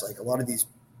assess. Like, a lot of these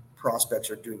prospects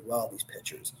are doing well, these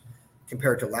pitchers,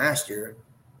 compared to last year.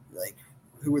 Like,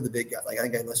 who were the big guys? Like, I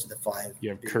think I listed the 5. You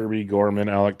have Kirby, Gorman,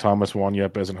 Alec Thomas, Juan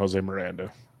Yepes, and Jose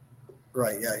Miranda.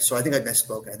 Right. Yeah. So I think I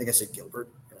misspoke. I think I said Gilbert.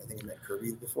 I think I meant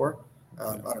Kirby before. I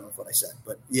don't know what I said,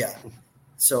 but yeah.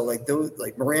 So like those,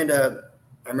 like Miranda,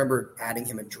 I remember adding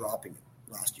him and dropping him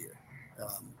last year.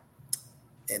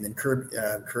 And then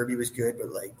Kirby was good,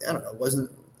 but like, I don't know, it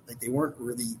wasn't like they weren't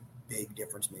really big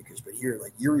difference makers. But here,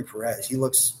 like Yuri Perez, he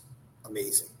looks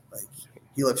amazing. Like,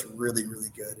 he looks really,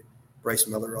 really good. Bryce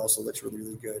Miller also looks really,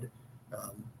 really good.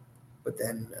 But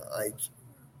then like,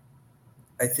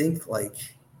 I think like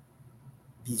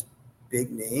these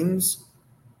big names,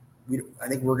 I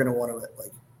think we're going to want to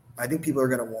I think people are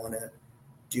going to want to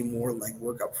do more like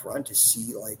work up front to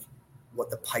see like what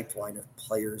the pipeline of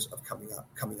players of coming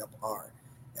up are,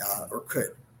 or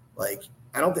could. Like,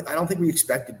 I don't think we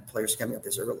expected players coming up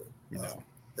this early,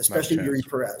 especially Yuri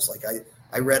Perez. Like,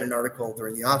 I read an article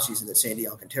during the offseason that Sandy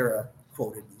Alcantara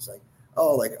quoted. He's like,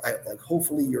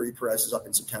 hopefully Yuri Perez is up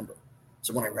in September.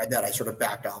 So when I read that, I sort of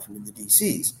backed off him in the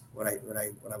DCs when I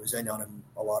was in on him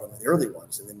a lot of the early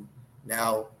ones, and then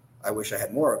now I wish I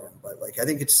had more of him. But like, I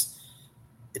think it's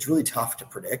really tough to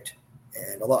predict,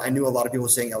 and I knew a lot of people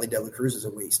saying Ellie De La Cruz is a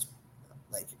waste,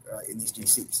 like in these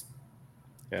DCs.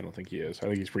 Yeah, I don't think he is. I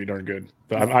think he's pretty darn good.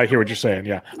 But I hear what you're saying.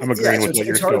 Yeah, I'm agreeing with what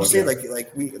you're saying. It's hard to say.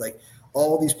 Like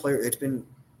all these players, it's been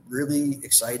really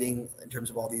exciting in terms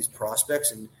of all these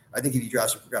prospects, and I think if you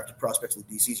drafted prospects in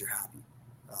the DCs, you're happy,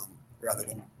 rather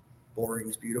than boring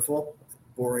is beautiful.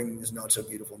 Boring is not so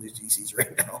beautiful in these DCs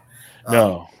right now.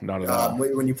 No, not at all.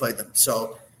 When you played them,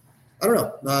 so I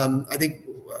don't know. I think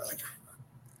like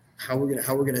when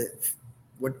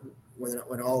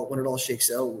it all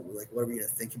shakes out, like, what are we gonna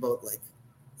think about, like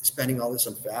spending all this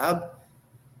on FAAB?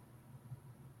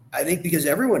 I think because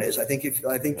everyone is. I think if you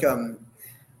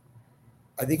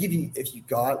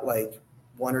got like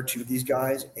one or two of these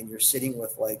guys and you're sitting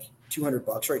with like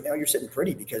 $200 right now, you're sitting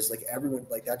pretty, because like everyone,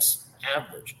 like, that's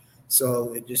average.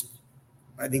 So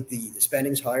I think the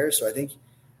spending's higher. So I think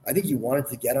you wanted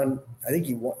to get on. I think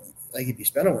you want, like, if you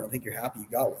spend on one, I think you're happy you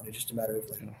got one. It's just a matter of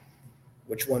like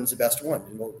which one's the best one,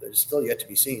 and it's still yet to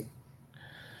be seen.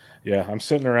 Yeah, I'm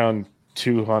sitting around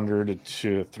 200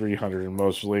 to 300 in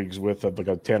most leagues with like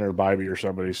a Tanner Bybee or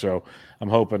somebody. So I'm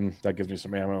hoping that gives me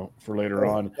some ammo for later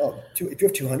on. If you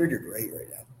have 200, you're great right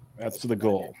now. That's the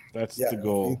goal. That's the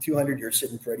goal. 200, you're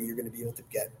sitting pretty. You're going to be able to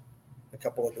get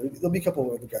there'll be a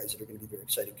couple of other guys that are going to be very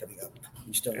exciting coming up.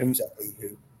 You just don't know exactly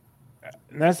who.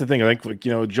 And that's the thing. I think, like,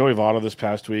 Joey Votto this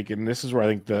past week, and this is where I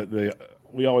think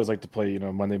we always like to play,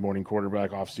 Monday morning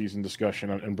quarterback off-season discussion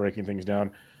and breaking things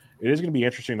down. It is going to be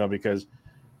interesting, though, because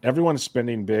everyone's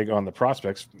spending big on the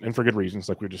prospects, and for good reasons,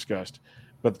 like we discussed.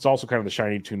 But it's also kind of the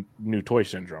shiny new toy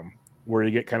syndrome, where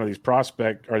you get kind of these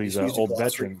these old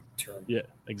veteran. Yeah,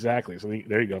 exactly. So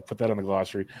there you go. Put that on the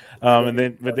glossary. But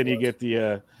then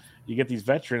you get these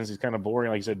veterans, these kind of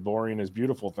boring, like you said, boring is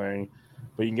beautiful thing,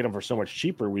 but you can get them for so much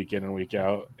cheaper week in and week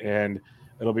out. And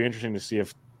it'll be interesting to see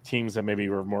if teams that maybe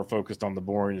were more focused on the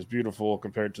boring is beautiful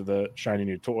compared to the shiny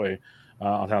new toy,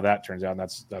 on how that turns out. And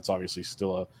that's obviously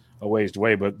still a ways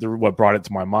away. But what brought it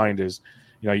to my mind is,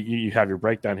 you have your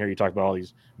breakdown here. You talk about all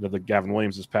these, the Gavin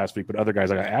Williams this past week, but other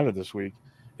guys I got added this week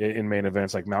in main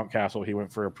events, like Mountcastle, he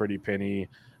went for a pretty penny,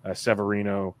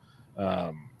 Severino,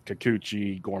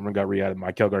 Kikuchi, Gorman got re-added,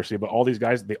 Michael Garcia, but all these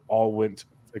guys, they all went,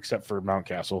 except for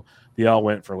Mountcastle, they all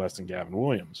went for less than Gavin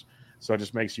Williams. So it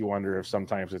just makes you wonder if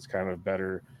sometimes it's kind of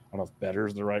better. I don't know if better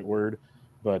is the right word,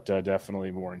 but definitely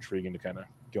more intriguing to kind of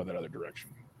go that other direction.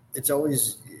 it's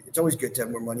always good to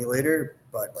have more money later,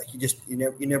 but like you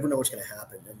never know what's going to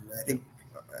happen. And I think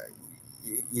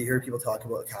you hear people talk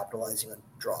about capitalizing on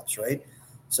drops, right?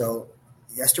 So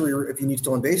Esther, if you need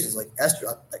stolen bases, like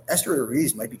Esther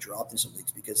Ruiz might be dropped in some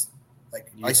leagues because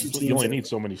I see teams. You only need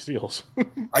so many steals.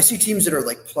 I see teams that are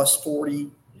like plus 40,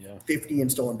 50 in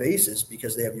stolen bases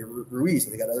because they have your Ruiz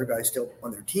and they got other guys still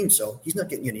on their team. So he's not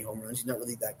getting any home runs. He's not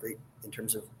really that great in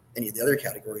terms of any of the other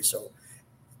categories. So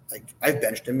like I've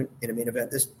benched him in a main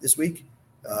event this week.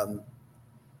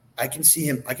 I can see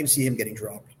him getting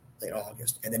dropped in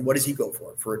August. And then what does he go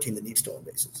for a team that needs stolen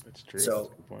bases? That's true.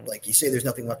 So like you say, there's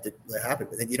nothing left to happen,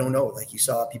 but then you don't know. Like you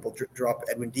saw people drop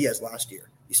Edwin Diaz last year.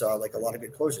 You saw like a lot of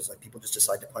good closers. Like people just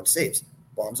decide to punt saves,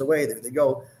 bombs away. There they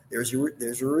go. There's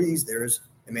Ruiz. There's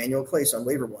Emmanuel Clace on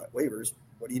waivers.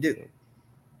 What do you do?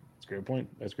 That's a great point.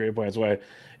 That's why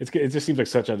it just seems like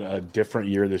such a different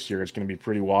year this year. It's going to be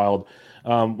pretty wild.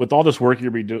 With all this work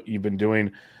you've been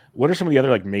doing, what are some of the other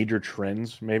like major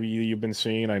trends maybe you've been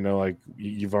seeing? I know like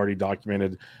you've already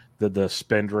documented that the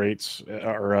spend rates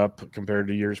are up compared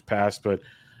to years past, but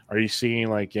are you seeing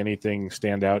like anything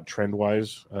stand out trend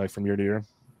wise from year to year?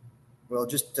 Well,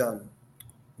 just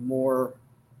more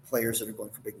players that are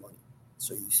going for big money.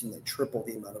 So you've seen like triple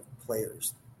the amount of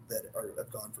players that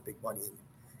have gone for big money. And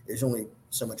there's only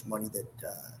so much money that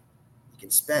you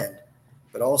can spend,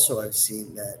 but also I've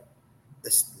seen that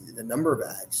the number of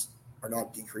ads are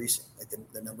not decreasing. Like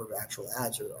the number of actual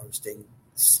ads are staying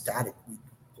static week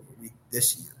over week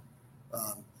this year.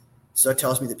 So that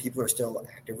tells me that people are still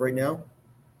active right now,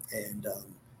 and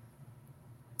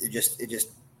it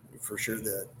just for sure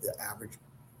the average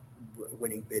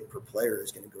winning bid per player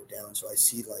is going to go down. So I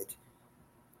see like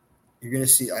you're going to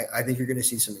see. I think you're going to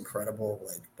see some incredible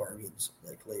like bargains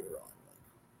like later on.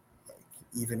 Like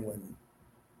even when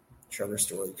Trevor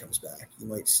Story comes back, you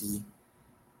might see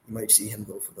him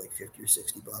go for like $50 or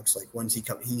 $60. Like once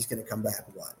he's going to come back.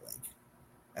 What, like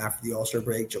after the All-Star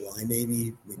break, July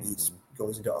maybe he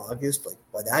goes into August. Like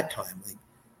by that time, like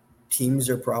teams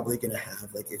are probably going to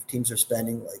have like if teams are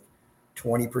spending like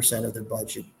 20% of their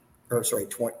budget, or sorry,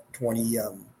 20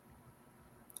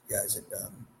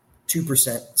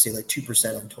 2%, say like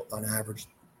 2% on average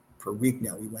per week.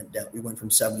 Now we went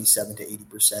from 77 to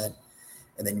 80%,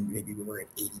 and then maybe we were at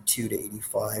 82 to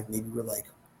 85. Maybe we're like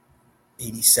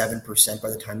 87% by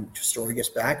the time Story gets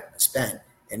back spent,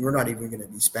 and we're not even going to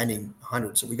be spending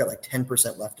 100. So we got like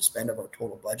 10% left to spend of our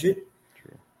total budget.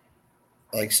 True.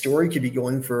 Like Story could be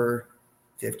going for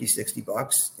 $50,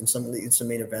 $60 in some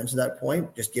main events at that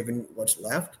point, just given what's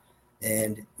left.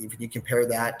 And if you compare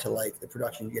that to like the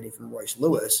production you're getting from Royce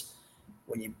Lewis,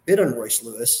 when you bid on Royce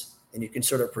Lewis and you can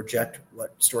sort of project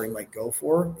what Story might go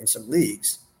for in some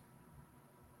leagues,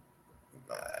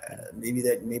 maybe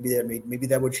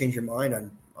that would change your mind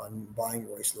on buying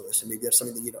Royce Lewis. And maybe that's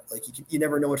something that you don't like. You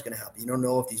never know what's going to happen. You don't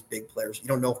know if these big players. You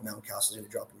don't know if Mountcastle is going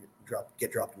to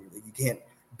get dropped in your league. You can't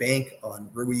bank on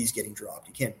Ruiz getting dropped.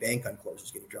 You can't bank on closers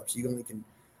getting dropped. So you only can.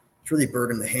 It's really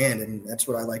bird in the hand, and that's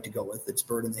what I like to go with. It's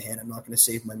bird in the hand. I'm not going to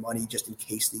save my money just in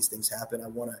case these things happen. I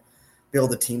want to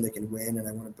build a team that can win, and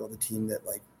I want to build a team that,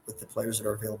 like, with the players that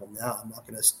are available now, I'm not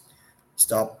going to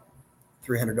stop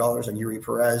 $300 on Yuri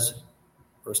Perez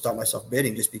or stop myself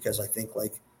bidding just because I think,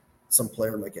 like, some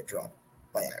player might get dropped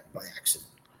by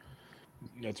accident.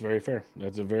 That's very fair.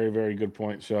 That's a very, very good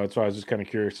point. So that's why I was just kind of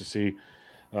curious to see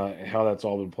how that's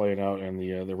all been playing out and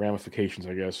the ramifications,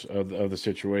 I guess, of the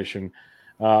situation.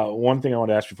 One thing I want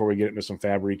to ask before we get into some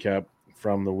FAAB recap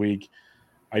from the week,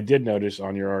 I did notice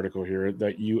on your article here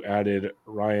that you added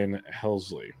Ryan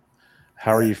Helsley.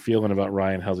 How are you feeling about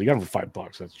Ryan Helsley? You got him for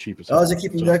 $5. That's cheap as hell. I was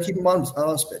keep him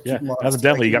on spit. Yeah,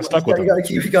 evidently you got stuck with him. You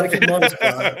got to keep him on spit.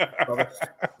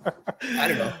 I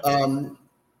don't know.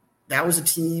 That was a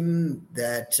team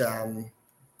that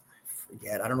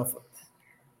forget. I don't know if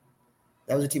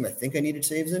that was a team I think I needed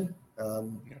saves in,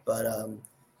 but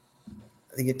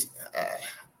I think it's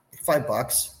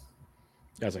 $5.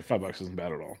 Yeah, it's like $5 isn't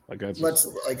bad at all. Like that's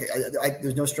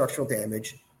there's no structural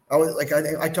damage.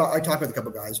 I talked with a couple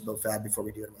of guys about FAAB before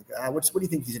we do it. I'm like, what do you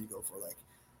think he's going to go for? Like,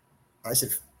 I said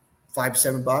 $5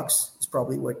 to $7 is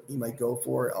probably what he might go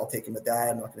for. I'll take him at that.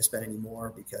 I'm not going to spend any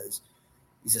more because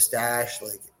he's a stash.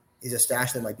 Like, he's a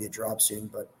stash that might be a drop soon.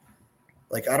 But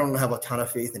like, I don't have a ton of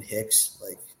faith in Hicks.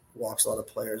 Like, walks a lot of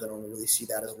players. I don't really see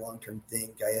that as a long-term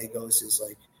thing. Gallegos is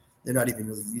like, they're not even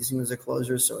really using him as a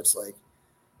closer. So it's like,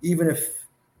 even if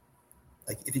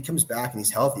he comes back and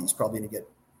he's healthy, he's probably going to get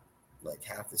like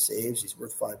half the saves. He's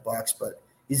worth $5, but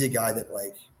he's a guy that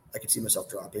like I could see myself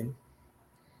dropping.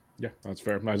 Yeah, that's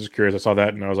fair. I was just curious. I saw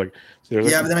that and I was like, but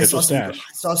then I saw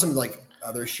some like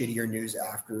other shittier news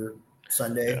after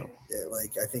Sunday.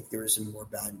 Like I think there was some more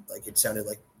bad. Like it sounded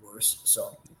like worse.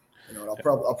 So I'll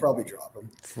probably drop him.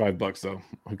 $5 though.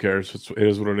 Who cares? It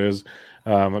is what it is.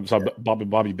 I saw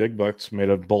Bobby Big Bucks made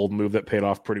a bold move that paid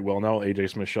off pretty well now. AJ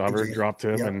Smith-Shawver dropped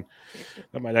him, and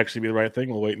that might actually be the right thing.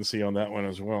 We'll wait and see on that one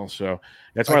as well. So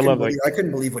that's why I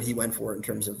couldn't believe what he went for in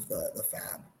terms of the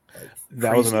FAAB.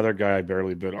 That was another guy I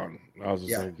barely bid on. I was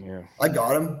just I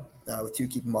got him with 2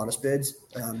 keep him honest bids.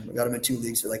 I got him in 2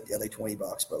 leagues for like $20,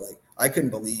 but like I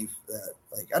couldn't believe that.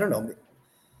 Like I don't know,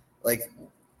 like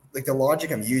the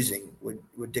logic I'm using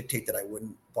would dictate that I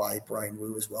wouldn't buy Brian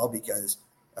Wu as well because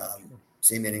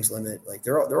same innings limit. Like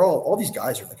they're all these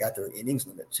guys are like at their innings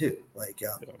limit too. Like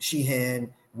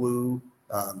Sheehan, Wu,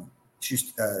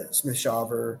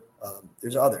 Smith-Shawver.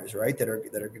 There's others, right? That are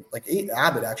like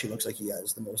Abbott actually looks like he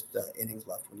has the most innings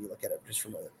left when you look at it just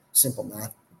from a simple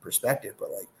math perspective.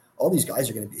 But like all these guys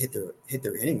are going to hit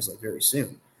their innings like very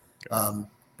soon.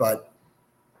 But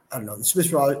I don't know.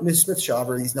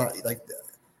 Smith-Shawver, he's not like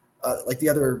the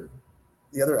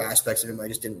other aspects of him I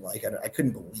just didn't like. I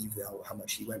couldn't believe how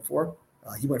much he went for.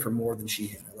 He went for more than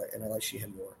Sheehan, and I like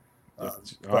Sheehan more.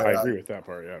 I agree with that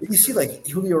part. Yeah, you see, like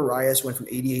Julio Urias went from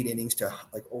 88 innings to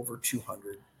like over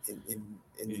 200.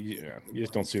 You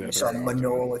just don't see that. You saw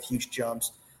Manoah with huge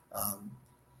jumps. I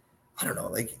don't know,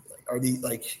 like are the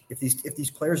like if these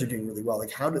players are doing really well,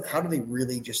 like how do they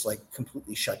really just like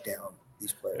completely shut down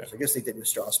these players? I guess they did with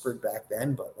Strasburg back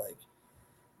then, but like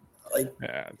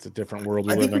it's a different world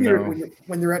we live in now.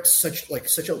 When they're at such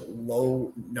a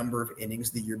low number of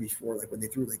innings the year before, like when they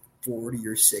threw like 40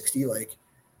 or 60, like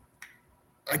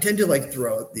I tend to like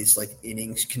throw out these like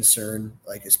innings concern,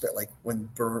 like when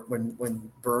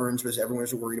Burns was, everyone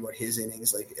was worried about his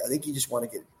innings. Like I think you just want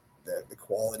to get the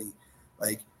quality,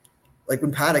 like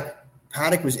when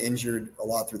Paddock was injured a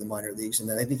lot through the minor leagues, and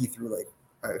then I think he threw like,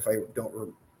 if I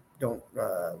don't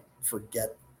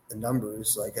forget the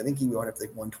numbers, like I think he went up to like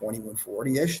 120,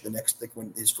 140 ish the next, like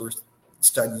when his first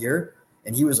stud year,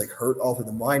 and he was like hurt all through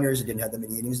the minors and didn't have that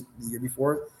many innings the year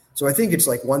before. So I think it's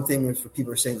like one thing if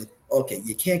people are saying like, okay,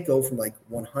 you can't go from like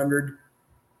 100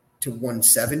 to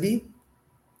 170,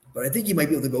 but I think you might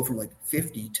be able to go from like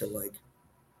 50 to like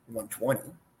 120.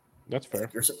 That's fair.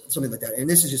 Like, or something like that. And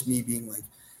this is just me being like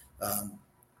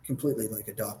completely like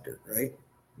a doctor, right?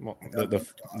 Well,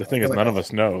 the thing is, none of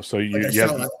us know. So you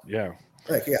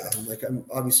I'm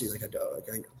obviously like a dog.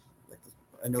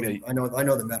 I know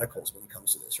the medicals when it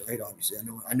comes to this, right? Obviously,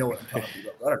 I know what I'm talking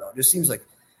about. I don't know. It just seems like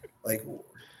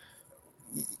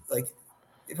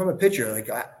if I'm a pitcher, like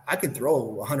I could throw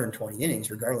 120 innings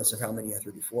regardless of how many I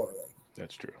threw before. Like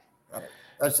that's true. I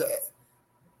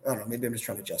don't know. Maybe I'm just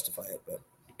trying to justify it, but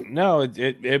no,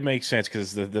 it makes sense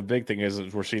because the big thing is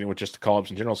we're seeing it with just the call-ups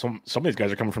in general. Some of these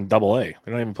guys are coming from AA. They're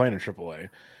not even playing in AAA.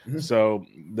 Mm-hmm. So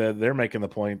they're making the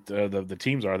point. The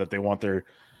teams are that they want their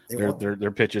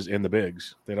pitches in the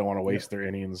bigs. They don't want to waste their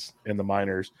innings in the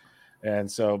minors.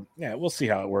 And so, we'll see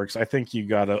how it works. I think you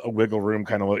got a wiggle room,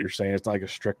 kind of what you're saying. It's not like a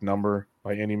strict number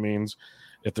by any means.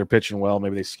 If they're pitching well,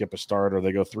 maybe they skip a start or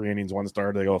they go 3 innings, 1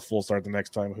 start, or they go a full start the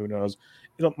next time. Who knows?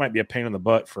 It might be a pain in the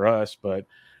butt for us, but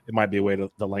it might be a way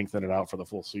to lengthen it out for the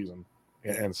full season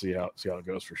and see how it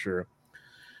goes for sure.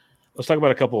 Let's talk about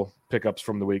a couple pickups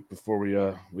from the week before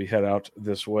we head out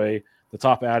this way. The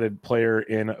top added player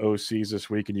in OCs this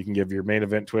week, and you can give your main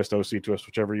event twist, OC twist,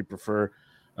 whichever you prefer.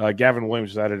 Gavin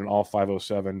Williams is added in all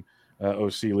 507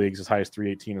 OC leagues, as high as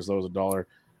 318, as low as $1.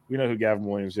 We know who Gavin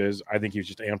Williams is. I think he was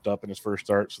just amped up in his first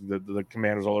start, so the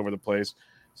Commanders all over the place.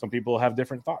 Some people have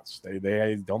different thoughts.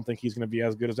 They don't think he's going to be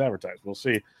as good as advertised. We'll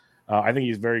see. I think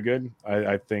he's very good.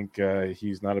 I think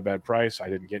he's not a bad price. I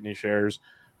didn't get any shares,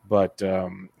 but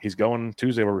he's going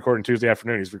Tuesday. We're recording Tuesday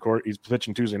afternoon. He's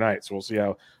pitching Tuesday night, so we'll see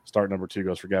how start number 2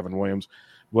 goes for Gavin Williams.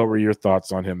 What were your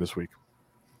thoughts on him this week?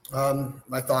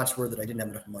 My thoughts were that I didn't have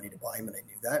enough money to buy him, and I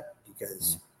knew that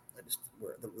because I just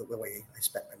the way I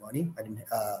spent my money. I didn't,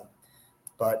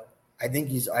 but I think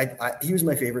he was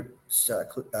my favorite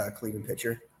Cleveland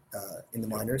pitcher in the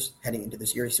minors heading into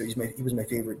this year. So he was my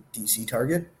favorite DC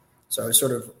target. So I was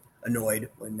sort of annoyed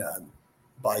when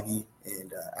Bybee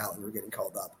and Allen were getting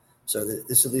called up. So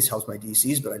this at least helps my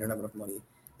DCs, but I don't have enough money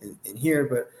in here.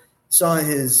 But saw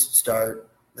his start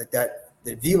like that.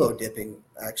 The velo dipping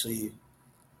actually.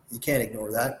 You can't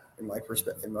ignore that in my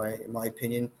perspective. In my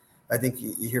opinion, I think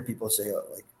you hear people say,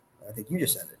 I think you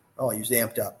just said it. Oh, he was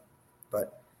amped up,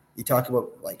 but you talk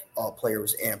about like, player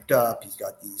was amped up. He's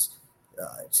got these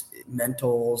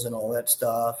mentals and all that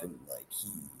stuff, and like he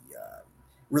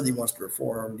really wants to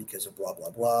perform because of blah blah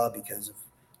blah. Because of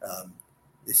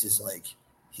this is like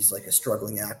he's like a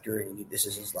struggling actor, and this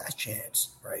is his last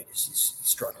chance, right? He's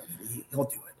struggling. He'll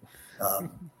do it.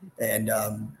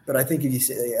 But I think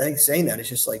I think saying that, it's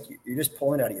just like you're just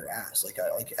pulling out of your ass.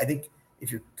 I think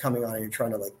if you're coming on and you're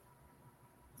trying to like,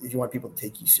 if you want people to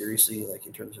take you seriously, like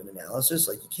in terms of an analysis,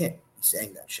 like you can't be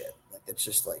saying that shit. Like it's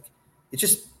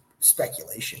just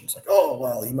speculation. It's like, oh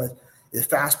well, the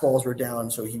fastballs were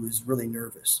down, so he was really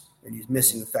nervous and he's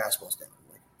missing the fastballs down. I'm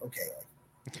like, okay,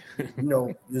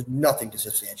 like there's nothing to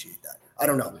substantiate that. I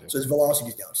don't know. So his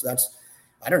velocity's down. So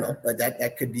I don't know. But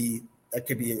that could be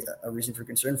a reason for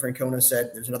concern. Francona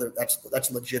said that's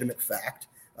a legitimate fact.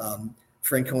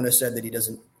 Francona said that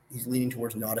he's leaning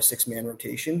towards not a 6-man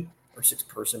rotation or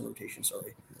 6-person rotation.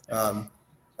 Sorry.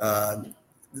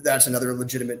 That's another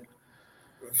legitimate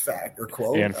fact or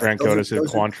quote. And Francona said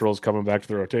Quantrill's coming back to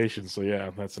the rotation. So yeah,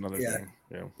 that's another thing.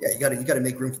 Yeah. You got to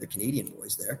make room for the Canadian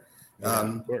boys there.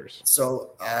 Of course.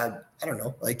 So I don't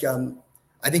know. Like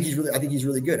I think he's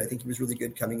really good. I think he was really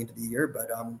good coming into the year, but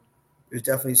there's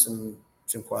definitely some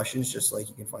questions, just like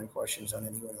you can find questions on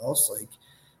anyone else. Like,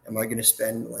 am I going to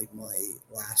spend like my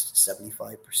last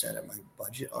 75% of my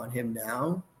budget on him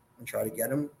now and try to get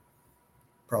him?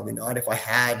 Probably not. If I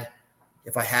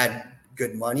had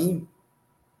good money,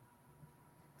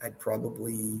 I'd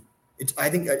probably. I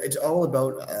think it's all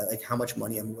about like how much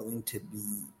money I'm willing to be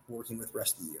working with the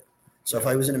rest of the year. So if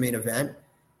I was in a main event,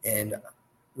 and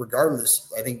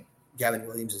regardless, I think Gavin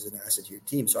Williams is an asset to your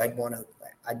team. So I'd want to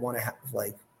have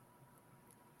like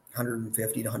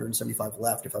 150 to 175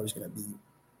 left if I was going to be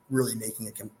really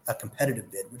making a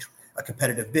competitive bid, which a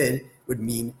competitive bid would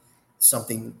mean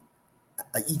something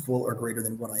equal or greater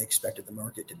than what I expected the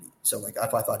market to be. So like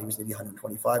if I thought he was going to be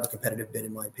 125, a competitive bid,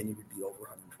 in my opinion, would be over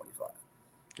 125,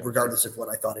 regardless of what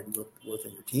I thought it'd be worth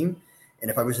in your team. And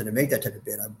if I was going to make that type of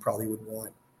bid, I probably would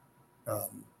want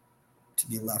to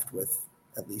be left with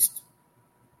at least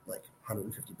like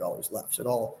 $150 left.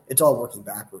 So it's all working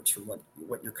backwards for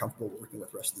what you're comfortable working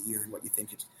with the rest of the year and what do you think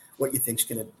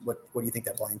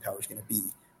that buying power is going to be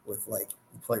with like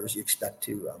the players you expect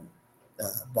to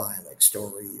buy, like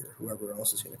Story or whoever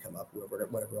else is going to come up,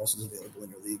 whatever else is available in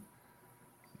your league.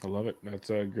 I love it. That's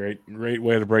a great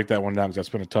way to break that one down, because that's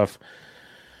been a tough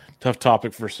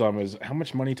topic for some, is how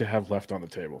much money to have left on the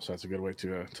table. So that's a good way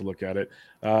to look at it.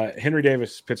 Henry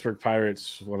Davis, Pittsburgh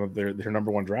Pirates, one of their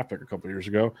number 1 draft pick a couple of years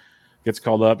ago, gets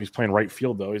called up. He's playing right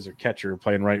field, though. He's a catcher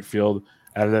playing right field,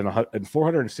 added in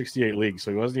 468 leagues. So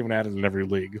he wasn't even added in every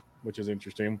league, which is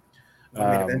interesting.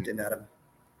 Event didn't add him.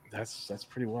 That's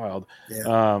pretty wild.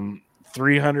 Yeah.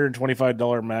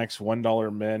 $325 max,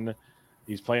 $1 min.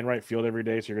 He's playing right field every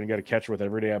day, so you're going to get a catcher with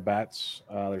everyday at-bats.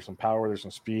 There's some power, there's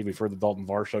some speed. We've heard the Dalton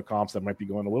Varsho comps that might be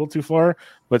going a little too far,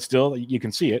 but still, you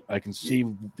can see it. I can see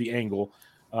the angle.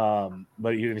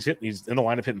 But he's in the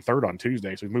lineup hitting third on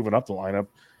Tuesday, so he's moving up the lineup.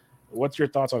 What's your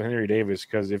thoughts on Henry Davis?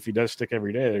 Because if he does stick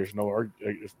every day,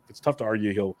 it's tough to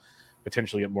argue he'll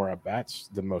potentially get more at-bats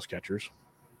than most catchers.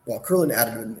 Well, Curlin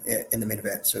added him in the main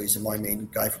event, so he's my main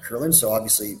guy for Curlin. So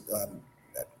obviously,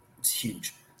 it's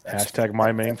huge. Hashtag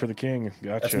my main for the king.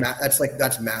 Gotcha.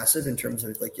 That's massive in terms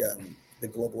of like the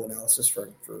global analysis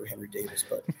for Henry Davis.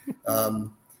 But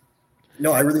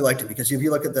no, I really liked it, because if you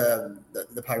look at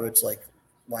the Pirates like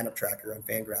lineup tracker on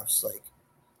Fangraphs, like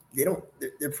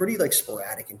they're pretty like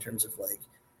sporadic in terms of like,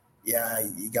 yeah,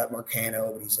 you got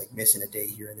Marcano, but he's like missing a day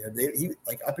here and there. He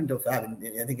like up until FAAB,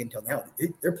 and I think until now,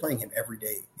 they're playing him every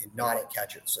day and not at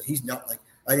catcher. So he's not like,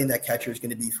 I think that catcher is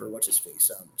going to be for what's his face,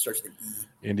 starts with an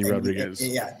E. Andy Rodriguez.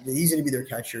 Yeah, he's going to be their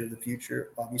catcher in the future,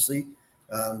 obviously.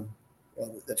 Well,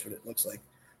 that's what it looks like.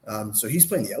 So he's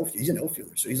playing the outfield. He's an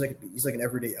outfielder, so he's like an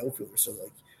everyday outfielder. So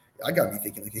like, I got to be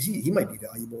thinking like, he might be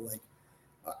valuable. Like,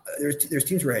 there's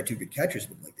teams where I had 2 good catchers,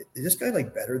 but like, is this guy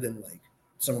like better than like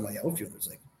some of my outfielders?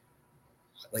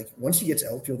 Like once he gets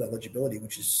outfield eligibility,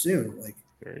 which is soon, like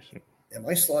very soon, am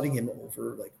I slotting him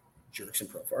over like Jerks and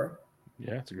Profar?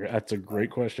 Yeah, that's a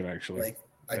great question, actually. Like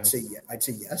I'd say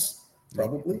yes,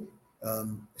 probably,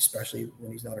 especially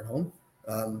when he's not at home.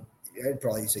 I'd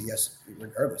probably say yes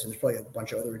regardless. And there's probably a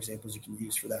bunch of other examples you can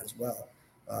use for that as well.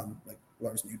 Like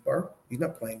Lars Nootbaar, he's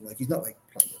not playing every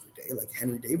day. Like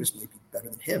Henry Davis might be better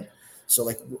than him. So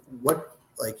like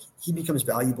he becomes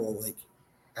valuable like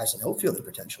as an outfielder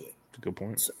potentially. That's a good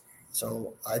point.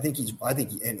 So I think he's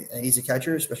a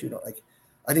catcher, especially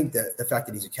I think that the fact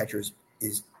that he's a catcher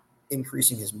is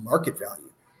increasing his market value,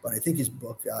 but I think his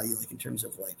book value, like in terms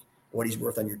of like what he's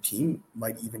worth on your team,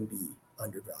 might even be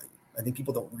undervalued. I think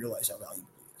people don't realize how valuable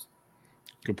he is.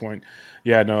 Good point.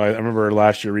 Yeah, no, I remember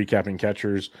last year recapping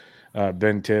catchers.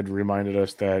 Ben Tidd reminded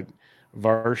us that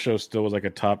Varsho still was like a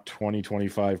top 20,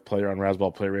 25 player on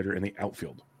Razzball Play Rater in the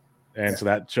outfield. And so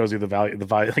that shows you the value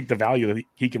that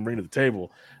he can bring to the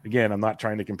table. Again, I'm not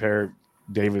trying to compare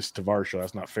Davis to Varsho.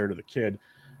 That's not fair to the kid.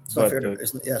 It's not fair.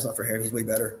 It's not for him. He's way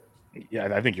better.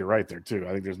 Yeah, I think you're right there too.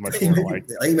 I think there's much more like. I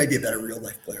think he might be a better real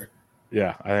life player.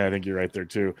 Yeah, I think you're right there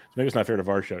too. Maybe it's not fair to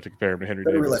Varsho to compare him to Henry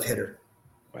Better Davis. real life hitter.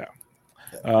 Wow.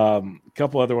 A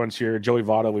couple other ones here. Joey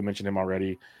Votto, we mentioned him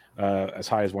already. As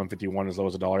high as 151, as low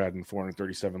as $1, had in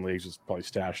 437 leagues. It's probably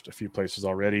stashed a few places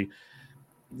already.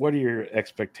 What are your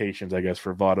expectations, I guess,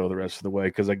 for Votto the rest of the way?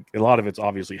 Because a lot of it's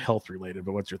obviously health related,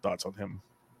 but what's your thoughts on him?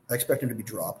 I expect him to be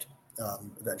dropped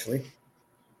eventually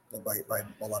by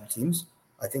a lot of teams.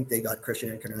 I think they got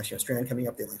Christian Encarnacion-Strand coming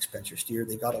up. They like Spencer Steer.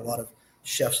 They got a lot of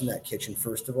chefs in that kitchen,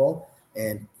 first of all,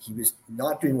 and he was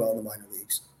not doing well in the minor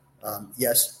leagues.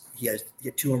 Yes, he had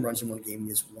 2 home runs in one game. He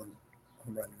has 1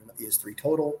 home run. He has 3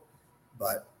 total,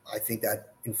 but I think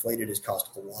that inflated his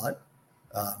cost a lot.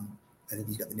 I think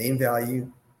he's got the name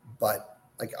value, but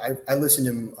like I listened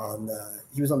to him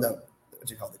he was on the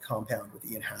what's it called, the Compound with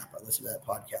Ian Happ. I listened to that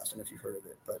podcast. I don't know if you've heard of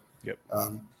it, but yep.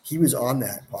 He was on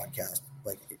that podcast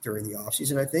like during the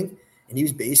offseason, I think, and he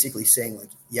was basically saying like,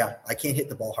 yeah, I can't hit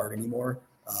the ball hard anymore.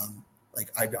 Like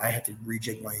I have to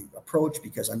rejig my approach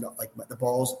because I'm not like the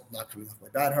ball's not coming off my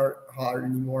bat hard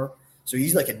anymore. So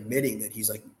he's like admitting that he's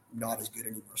like not as good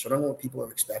anymore. So I don't know what people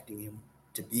are expecting him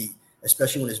to be,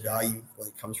 especially when his value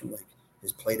like comes from like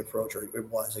his plate approach, or it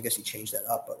was. I guess he changed that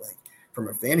up, but like from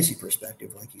a fantasy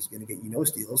perspective, like he's going to get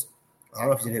steals. I don't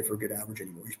know if he's going to hit for a good average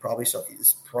anymore. He's probably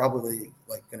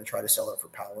like going to try to sell it for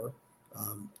power,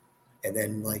 and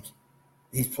then like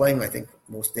he's playing. I think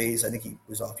most days. I think he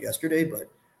was off yesterday,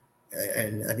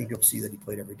 and I think you'll see that he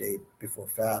played every day before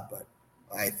FAAB. But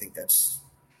I think that's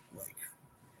like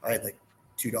I had like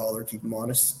 $2 keep him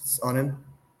honest on him.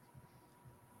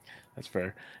 That's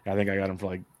fair. I think I got him for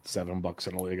like $7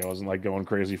 in a league. I wasn't like going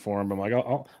crazy for him. I'm like,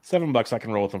 I'll $7. I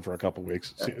can roll with him for a couple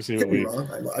weeks. See what we. Wrong.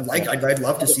 I'd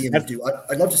love to see him do.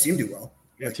 I'd love to see him do well.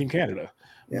 Yeah, Team Canada.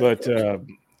 Yeah, but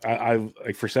I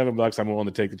like for $7, I'm willing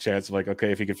to take the chance of like,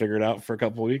 okay, if you can figure it out for a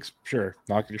couple of weeks, sure,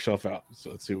 knock yourself out.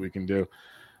 So let's see what we can do.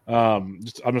 I'm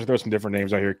going to throw some different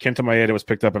names out here. Kenta Maeda was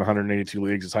picked up in 182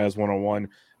 leagues, as high as 101.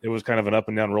 It was kind of an up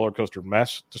and down roller coaster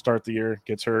mess to start the year.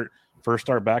 Gets hurt. First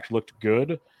start back looked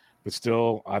good, but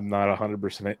still, I'm not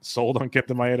 100% sold on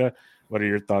Kenta Maeda. What are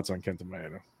your thoughts on Kenta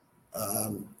Maeda?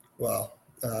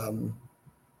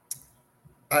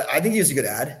 I think he was a good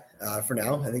ad for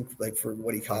now. I think like for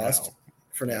what he cost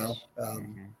for now,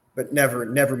 but never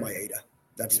Maeda.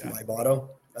 That's my motto.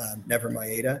 Never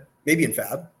Maeda. Maybe in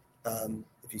FAAB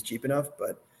if he's cheap enough,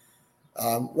 but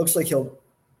looks like he'll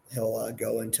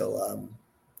go until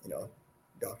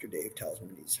Dr. Dave tells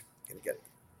him he's going to get.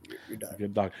 You're done.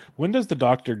 Good doc. When does the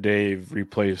Dr. Dave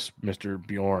replace Mr.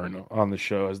 Bjorn on the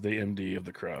show as the MD of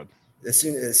the crowd? As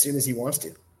soon as he wants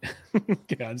to.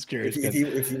 Yeah, I'm just curious.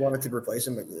 If he wanted to replace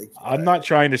him, I'm not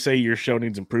trying to say your show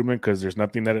needs improvement because there's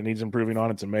nothing that it needs improving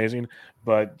on. It's amazing,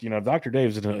 but Dr.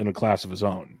 Dave's in a class of his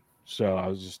own. So I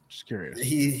was just curious.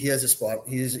 He has a spot.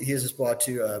 He has a spot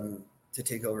to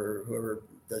take over whoever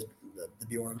does the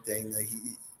Bjorn thing. Like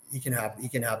he can have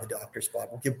the doctor spot.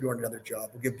 We'll give Bjorn another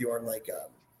job. We'll give Bjorn like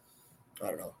I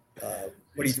don't know.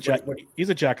 He's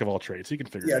a jack of all trades. He can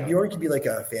figure it out. Yeah, Bjorn could be like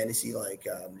a fantasy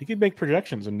he can make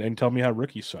projections and tell me how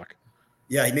rookies suck.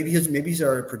 Yeah, maybe he's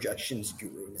our projections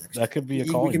guru next. That could be a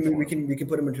calling. We can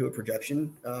put him into a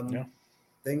projection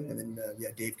thing, and then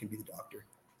Dave can be the doctor.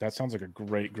 That sounds like a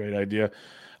great idea.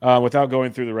 Without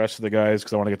going through the rest of the guys,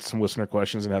 because I want to get to some listener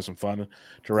questions and have some fun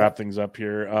to wrap things up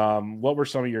here. What were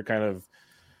some of your kind of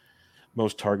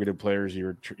most targeted players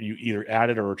you either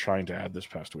added or were trying to add this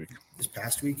past week?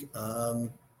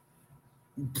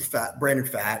 Brandon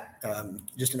Fat,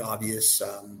 just an obvious.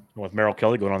 With Merrill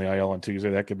Kelly going on the IL on Tuesday,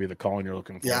 that could be the calling you're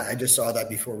looking for. Yeah, I just saw that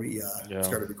before we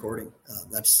started recording.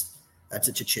 That's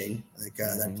a cha-ching. Like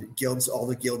that Guilds, all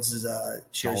the Guilds'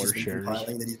 shares he's been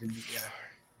compiling that he's been.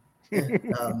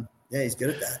 He's good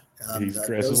at that. He's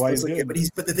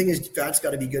good. But the thing is, Fat's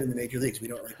got to be good in the major leagues. We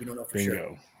don't know for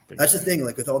sure. That's the thing.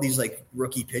 Like with all these like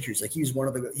rookie pitchers, like he was one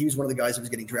of the guys that was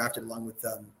getting drafted along with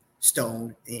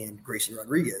Stone and Grayson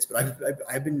Rodriguez. But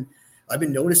I've been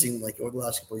noticing like over the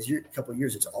last couple of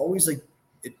years, it's always like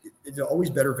it's always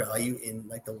better value in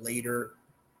like the later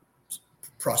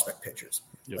prospect pitchers.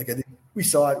 Yep. Like I think we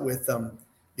saw it with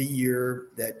the year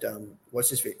that what's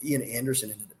his favorite? Ian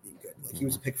Anderson ended up being good. Like he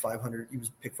was a pick 500. He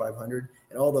was pick 500,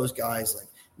 and all those guys like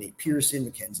Nate Pearson,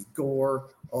 Mackenzie Gore,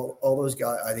 all those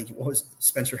guys. I think it was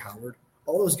Spencer Howard.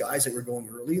 All those guys that were going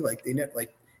early, like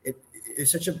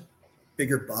it's such a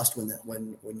bigger bust when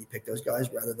you pick those guys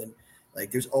rather than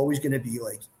like there's always going to be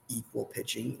like equal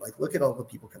pitching. Like look at all the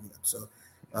people coming up. So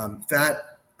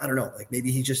Fat, I don't know, like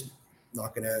maybe he's just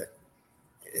not going to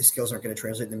his skills aren't going to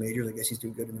translate in the majors. I guess he's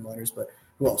doing good in the minors. But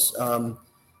who else?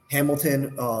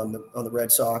 Hamilton on the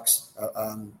Red Sox.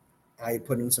 I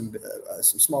put in some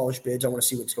smallish bids. I want to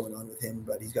see what's going on with him,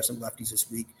 but he's got some lefties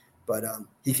this week. But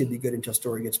he could be good until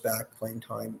Story gets back, playing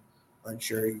time.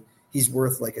 Unsure. He's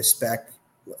worth like a spec,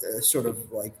 sort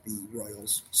of like the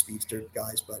Royals speedster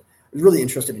guys. But I was really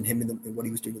interested in him in what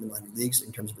he was doing in the minor leagues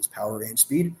in terms of his power and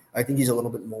speed. I think he's a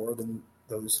little bit more than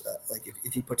those. Like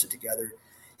if he puts it together,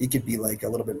 he could be like a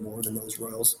little bit more than those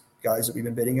Royals guys that we've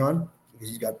been bidding on because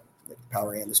he's got like the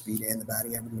power and the speed and the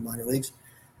batting average in the minor leagues.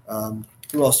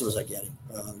 Who else was I getting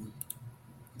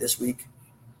this week?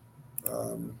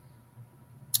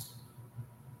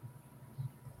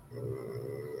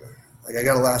 Like I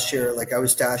got a last year, like I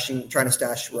was trying to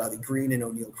stash Riley Green and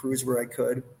O'Neal Cruz where I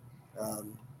could.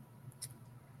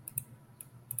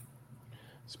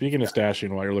 Speaking of stashing,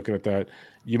 while you're looking at that,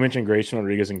 you mentioned Grayson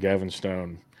Rodriguez and Gavin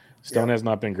Stone. Stone has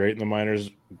not been great in the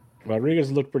minors.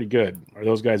 Rodriguez looked pretty good. Are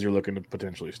those guys you're looking to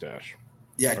potentially stash?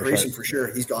 Yeah, Grayson for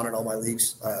sure. He's gone in all my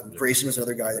leagues. Grayson was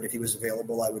another guy that if he was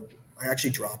available, I actually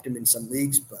dropped him in some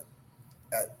leagues, but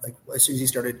as soon as he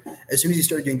started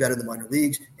doing better in the minor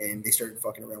leagues and they started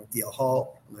fucking around with DL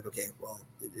Hall, I'm like, okay, well,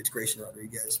 it's Grayson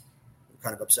Rodriguez. I'm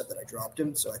kind of upset that I dropped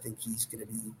him, so I think he's going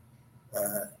to be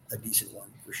a decent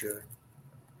one for sure.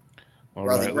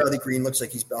 Riley Green looks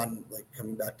like he's gone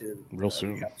coming back to real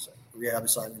soon rehab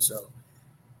assignment. So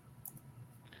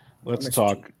let's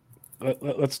talk.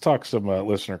 Let's talk some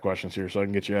listener questions here, so I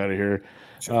can get you out of here.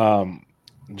 Sure.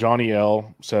 Johnny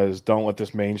L says, "Don't let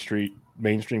this mainstream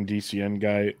DCN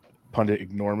guy pundit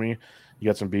ignore me. You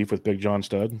got some beef with Big John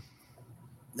Stud?"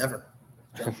 Never.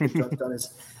 Big John Stud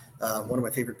is one of my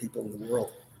favorite people in the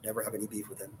world. Never have any beef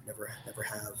with him. Never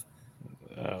have.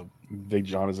 Big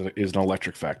John is an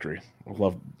electric factory. I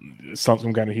love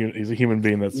some kind of human. He's a human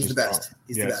being. He's the best.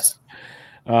 He's the best.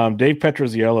 Dave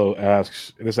Petroziello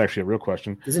asks, this is actually a real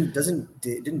question.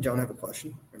 Didn't John have a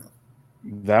question or not?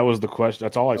 That was the question.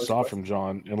 That's all I saw from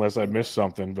John, unless I missed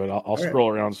something, but I'll scroll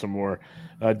around some more.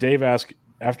 Dave asked,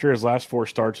 after his last 4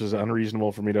 starts, is it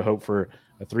unreasonable for me to hope for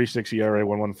a 3.6 ERA,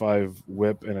 1.15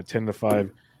 whip, and a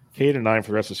 10-5 K-9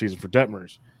 for the rest of the season for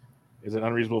Detmers? Is it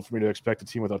unreasonable for me to expect a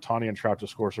team with Ohtani and Trout to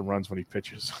score some runs when he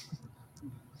pitches?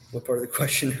 What part of the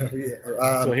question are we at?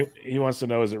 So he wants to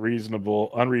know, is it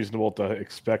unreasonable to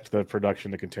expect the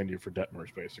production to continue for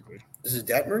Detmers, basically? This is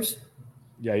Detmers?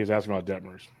 Yeah, he was asking about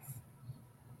Detmers.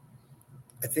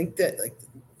 I think that,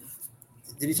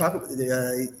 did he talk about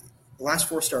the last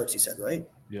 4 starts, he said, right?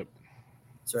 Yep.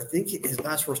 So I think his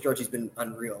last 4 starts, he's been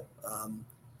unreal.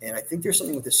 And I think there's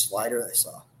something with his slider that I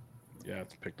saw. Yeah,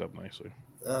 it's picked up nicely.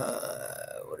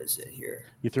 What is it here?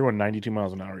 He threw in 92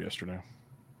 miles an hour yesterday.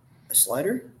 A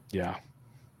slider? Yeah.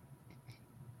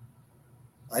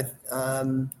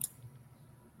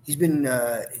 He's been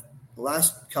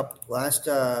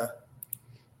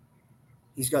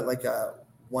he's got like a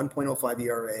 1.05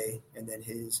 ERA, and then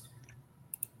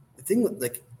the thing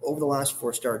with over the last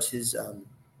 4 starts, his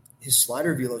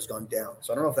slider velo's gone down.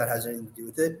 So I don't know if that has anything to do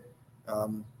with it.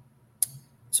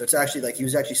 So it's actually he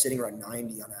was actually sitting around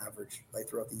 90 on average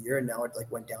throughout the year, and now it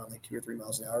went down 2 or 3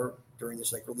 miles an hour during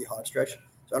this really hot stretch.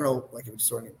 So I don't know if it's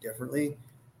sorting it differently,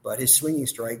 but his swinging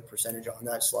strike percentage on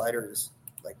that slider is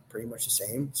pretty much the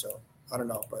same. So I don't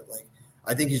know, but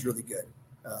I think he's really good.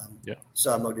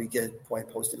 So Rodriguez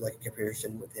posted a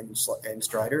comparison with him and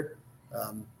Strider.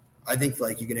 I think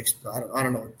you can. I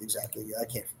don't know exactly.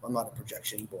 I'm not a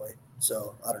projection boy,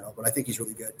 so I don't know. But I think he's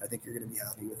really good. I think you're going to be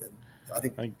happy with him. I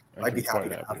think I'd be happy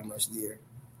to have him the rest of the year.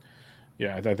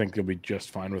 Yeah, I think you'll be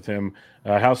just fine with him.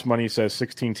 House Money says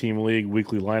 16-team league,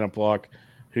 weekly lineup block.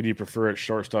 Who do you prefer at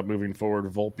shortstop moving forward,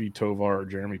 Volpe, Tovar, or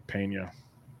Jeremy Pena?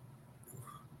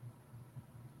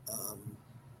 I'll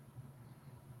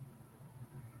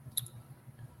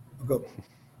go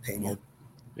Pena.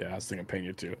 Yeah, I was thinking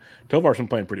Pena too. Tovar's been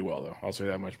playing pretty well, though. I'll say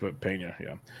that much, but Pena,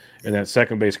 yeah. And then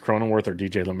second base, Cronenworth or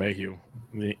DJ LeMahieu.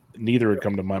 Neither would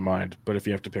come to my mind, but if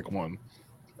you have to pick one.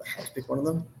 I have to pick one of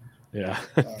them? Yeah,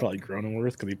 probably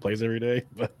Cronenworth because he plays every day.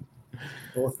 But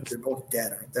they're both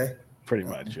dead, aren't they? Pretty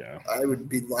much, yeah. I'd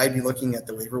be looking at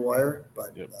the waiver wire,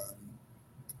 but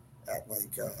I'd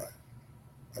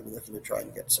be looking to try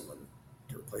and get someone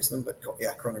to replace them. But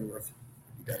Cronenworth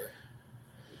would be better.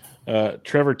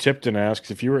 Trevor Tipton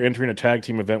asks, if you were entering a tag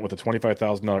team event with a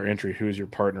 $25,000 entry, who is your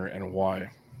partner and why?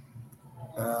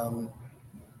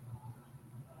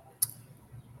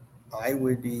 I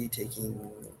would be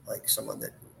taking someone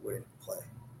that wouldn't play.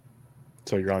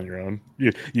 So you're on your own.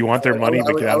 You want their money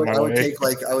to get out of my way?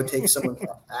 I would take someone.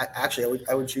 Actually,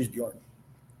 I would choose Bjorn.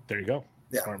 There you go.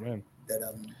 Yeah. Smart man.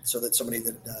 So that somebody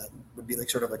that would be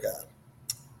sort of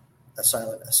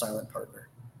a silent partner.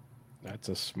 That's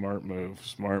a smart move.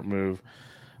 Smart move.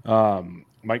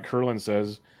 Mike Curlin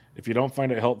says, if you don't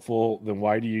find it helpful, then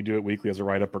why do you do it weekly as a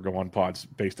write-up or go on pods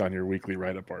based on your weekly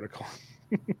write-up article?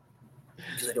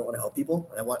 Because I don't want to help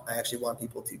people. And I actually want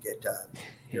people to get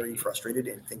very frustrated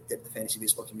and think that the fantasy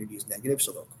baseball community is negative,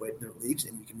 so they'll quit their leagues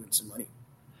and you can win some money.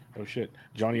 Oh, shit.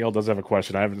 Johnny L does have a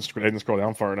question. I didn't scroll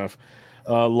down far enough.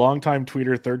 Long-time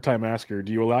tweeter, third-time asker.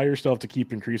 Do you allow yourself to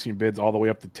keep increasing bids all the way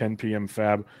up to 10 p.m.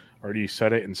 FAAB, or do you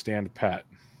set it and stand pat?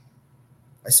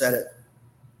 I set it.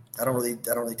 I don't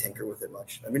really tinker with it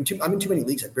much. I'm in too many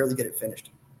leagues. I barely get it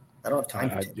finished. I don't have time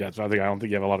for it. So I don't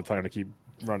think you have a lot of time to keep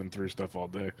running through stuff all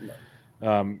day.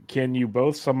 No. Can you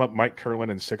both sum up Mike Curlin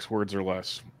in 6 words or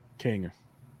less? King.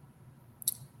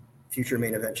 Future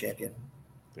main event champion.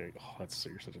 There you go.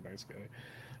 You're such a nice guy.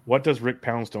 What does Rick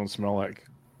Poundstone smell like?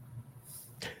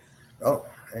 Oh,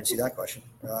 I didn't see that question.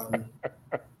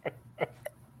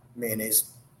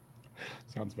 Mayonnaise.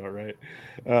 Sounds about right.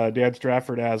 Dan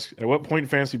Strafford asks, at what point in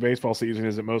fantasy baseball season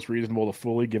is it most reasonable to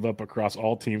fully give up across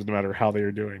all teams no matter how they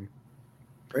are doing?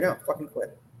 Right now, fucking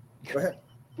quit. Go ahead.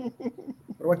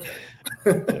 What do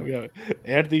I care?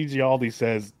 Anthony Gialdi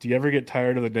says, do you ever get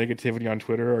tired of the negativity on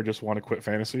Twitter or just want to quit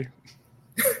fantasy?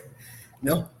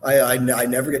 No, I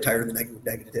never get tired of the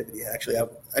negativity. Actually, I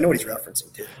know what he's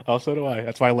referencing too. Oh, so do I.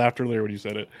 That's why I laughed earlier when you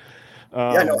said it.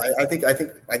 I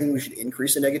think we should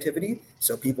increase the negativity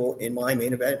so people in my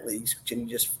main event leagues can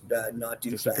just not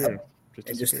do FAAB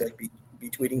and just like be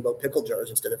tweeting about pickle jars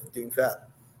instead of doing FAAB.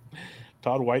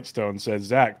 Todd Whitestone says,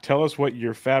 Zach, tell us what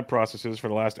your FAAB process is for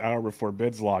the last hour before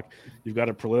bids lock. You've got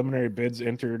a preliminary bids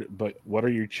entered, but what are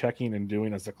you checking and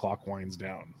doing as the clock winds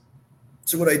down?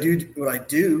 So what I do,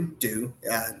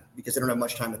 because I don't have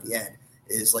much time at the end,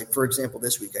 is like, for example,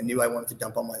 this week I knew I wanted to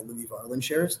dump on my Louis Varland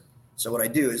shares. So what I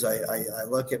do is I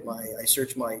look at I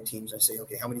search my teams. I say,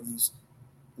 okay, how many of these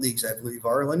leagues I have Louis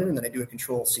Varland in, and then I do a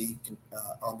Control-C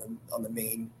on the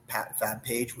main FAAB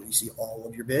page where you see all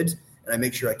of your bids, and I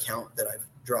make sure I count that I've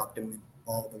dropped him in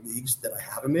all the leagues that I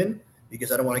have him in,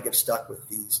 because I don't want to get stuck with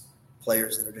these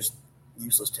players that are just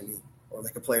useless to me, or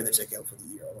like a player that's like out for the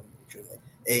year. I want to make sure that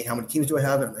how many teams do I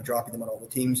have, and am I dropping them on all the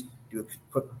teams? Do a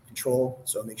quick control,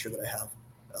 so I make sure that I have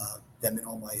them in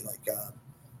all my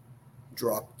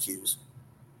drop queues.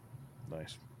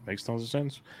 Nice. Makes tons of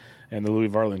sense. And the Louis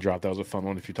Varland drop, that was a fun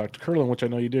one if you talk to Curlin, which I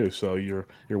know you do. So you're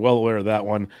well aware of that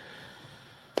one.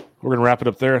 We're going to wrap it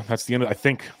up there. I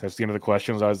think that's the end of the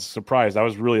questions. I was surprised. I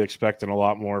was really expecting a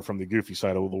lot more from the goofy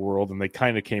side of the world, and they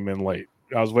kind of came in late.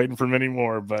 I was waiting for many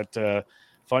more, but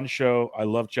fun show. I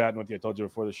love chatting with you. I told you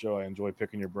before the show I enjoy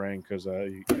picking your brain because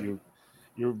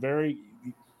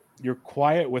you're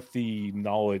quiet with the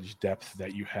knowledge depth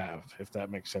that you have, if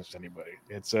that makes sense to anybody.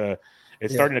 It's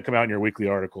starting to come out in your weekly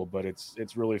article, but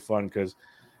it's really fun because,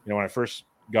 when I first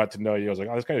got to know you, I was like,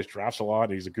 oh, this guy just drafts a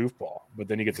lot. He's a goofball. But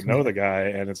then you get to know the guy,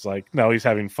 and it's like, no, he's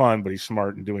having fun, but he's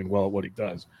smart and doing well at what he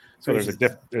does. So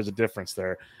there's a difference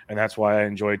there, and that's why I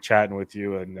enjoyed chatting with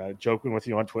you and joking with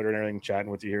you on Twitter and everything,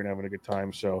 chatting with you here and having a good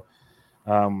time. So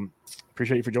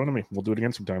appreciate you for joining me. We'll do it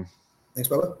again sometime. Thanks,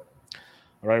 Bubba.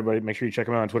 All right, everybody, make sure you check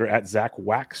him out on Twitter at Zack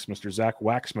Wax, Mr. Zack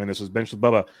Waxman. This is Bench with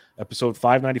Bubba, episode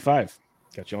 595.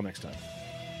 Catch you all next time.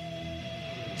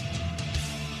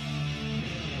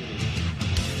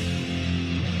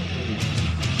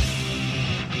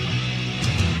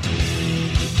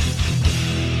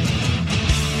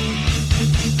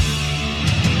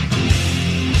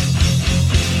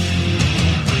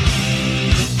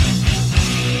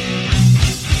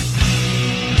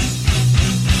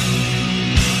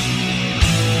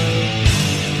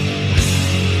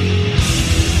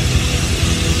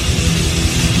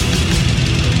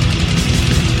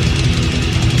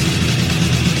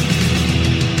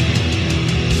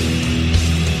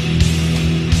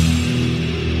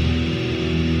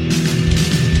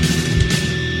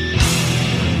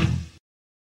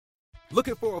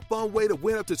 Looking for a fun way to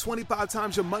win up to 25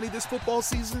 times your money this football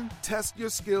season? Test your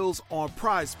skills on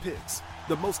Prize Picks,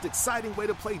 the most exciting way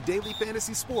to play daily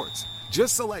fantasy sports.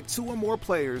 Just select 2 or more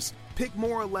players, pick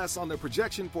more or less on their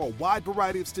projection for a wide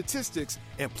variety of statistics,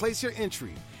 and place your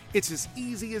entry. It's as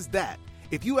easy as that.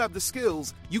 If you have the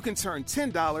skills, you can turn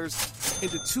 $10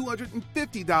 into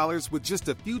 $250 with just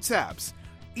a few taps.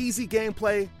 Easy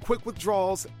gameplay, quick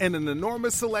withdrawals, and an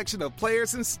enormous selection of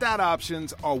players and stat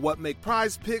options are what make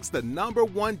Prize Picks the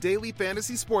 #1 daily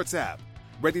fantasy sports app.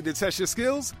 Ready to test your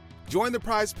skills? Join the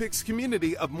Prize Picks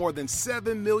community of more than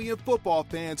 7 million football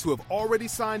fans who have already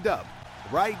signed up.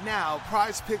 Right now,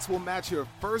 Prize Picks will match your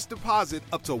first deposit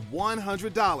up to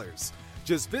 $100.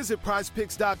 Just visit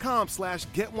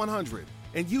prizepicks.com/get100.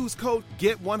 and use code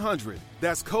GET100.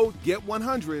 That's code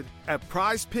GET100 at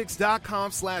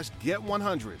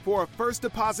prizepicks.com/get100 for a first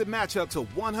deposit match up to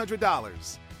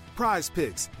 $100. Prize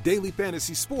Picks, daily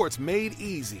fantasy sports made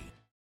easy.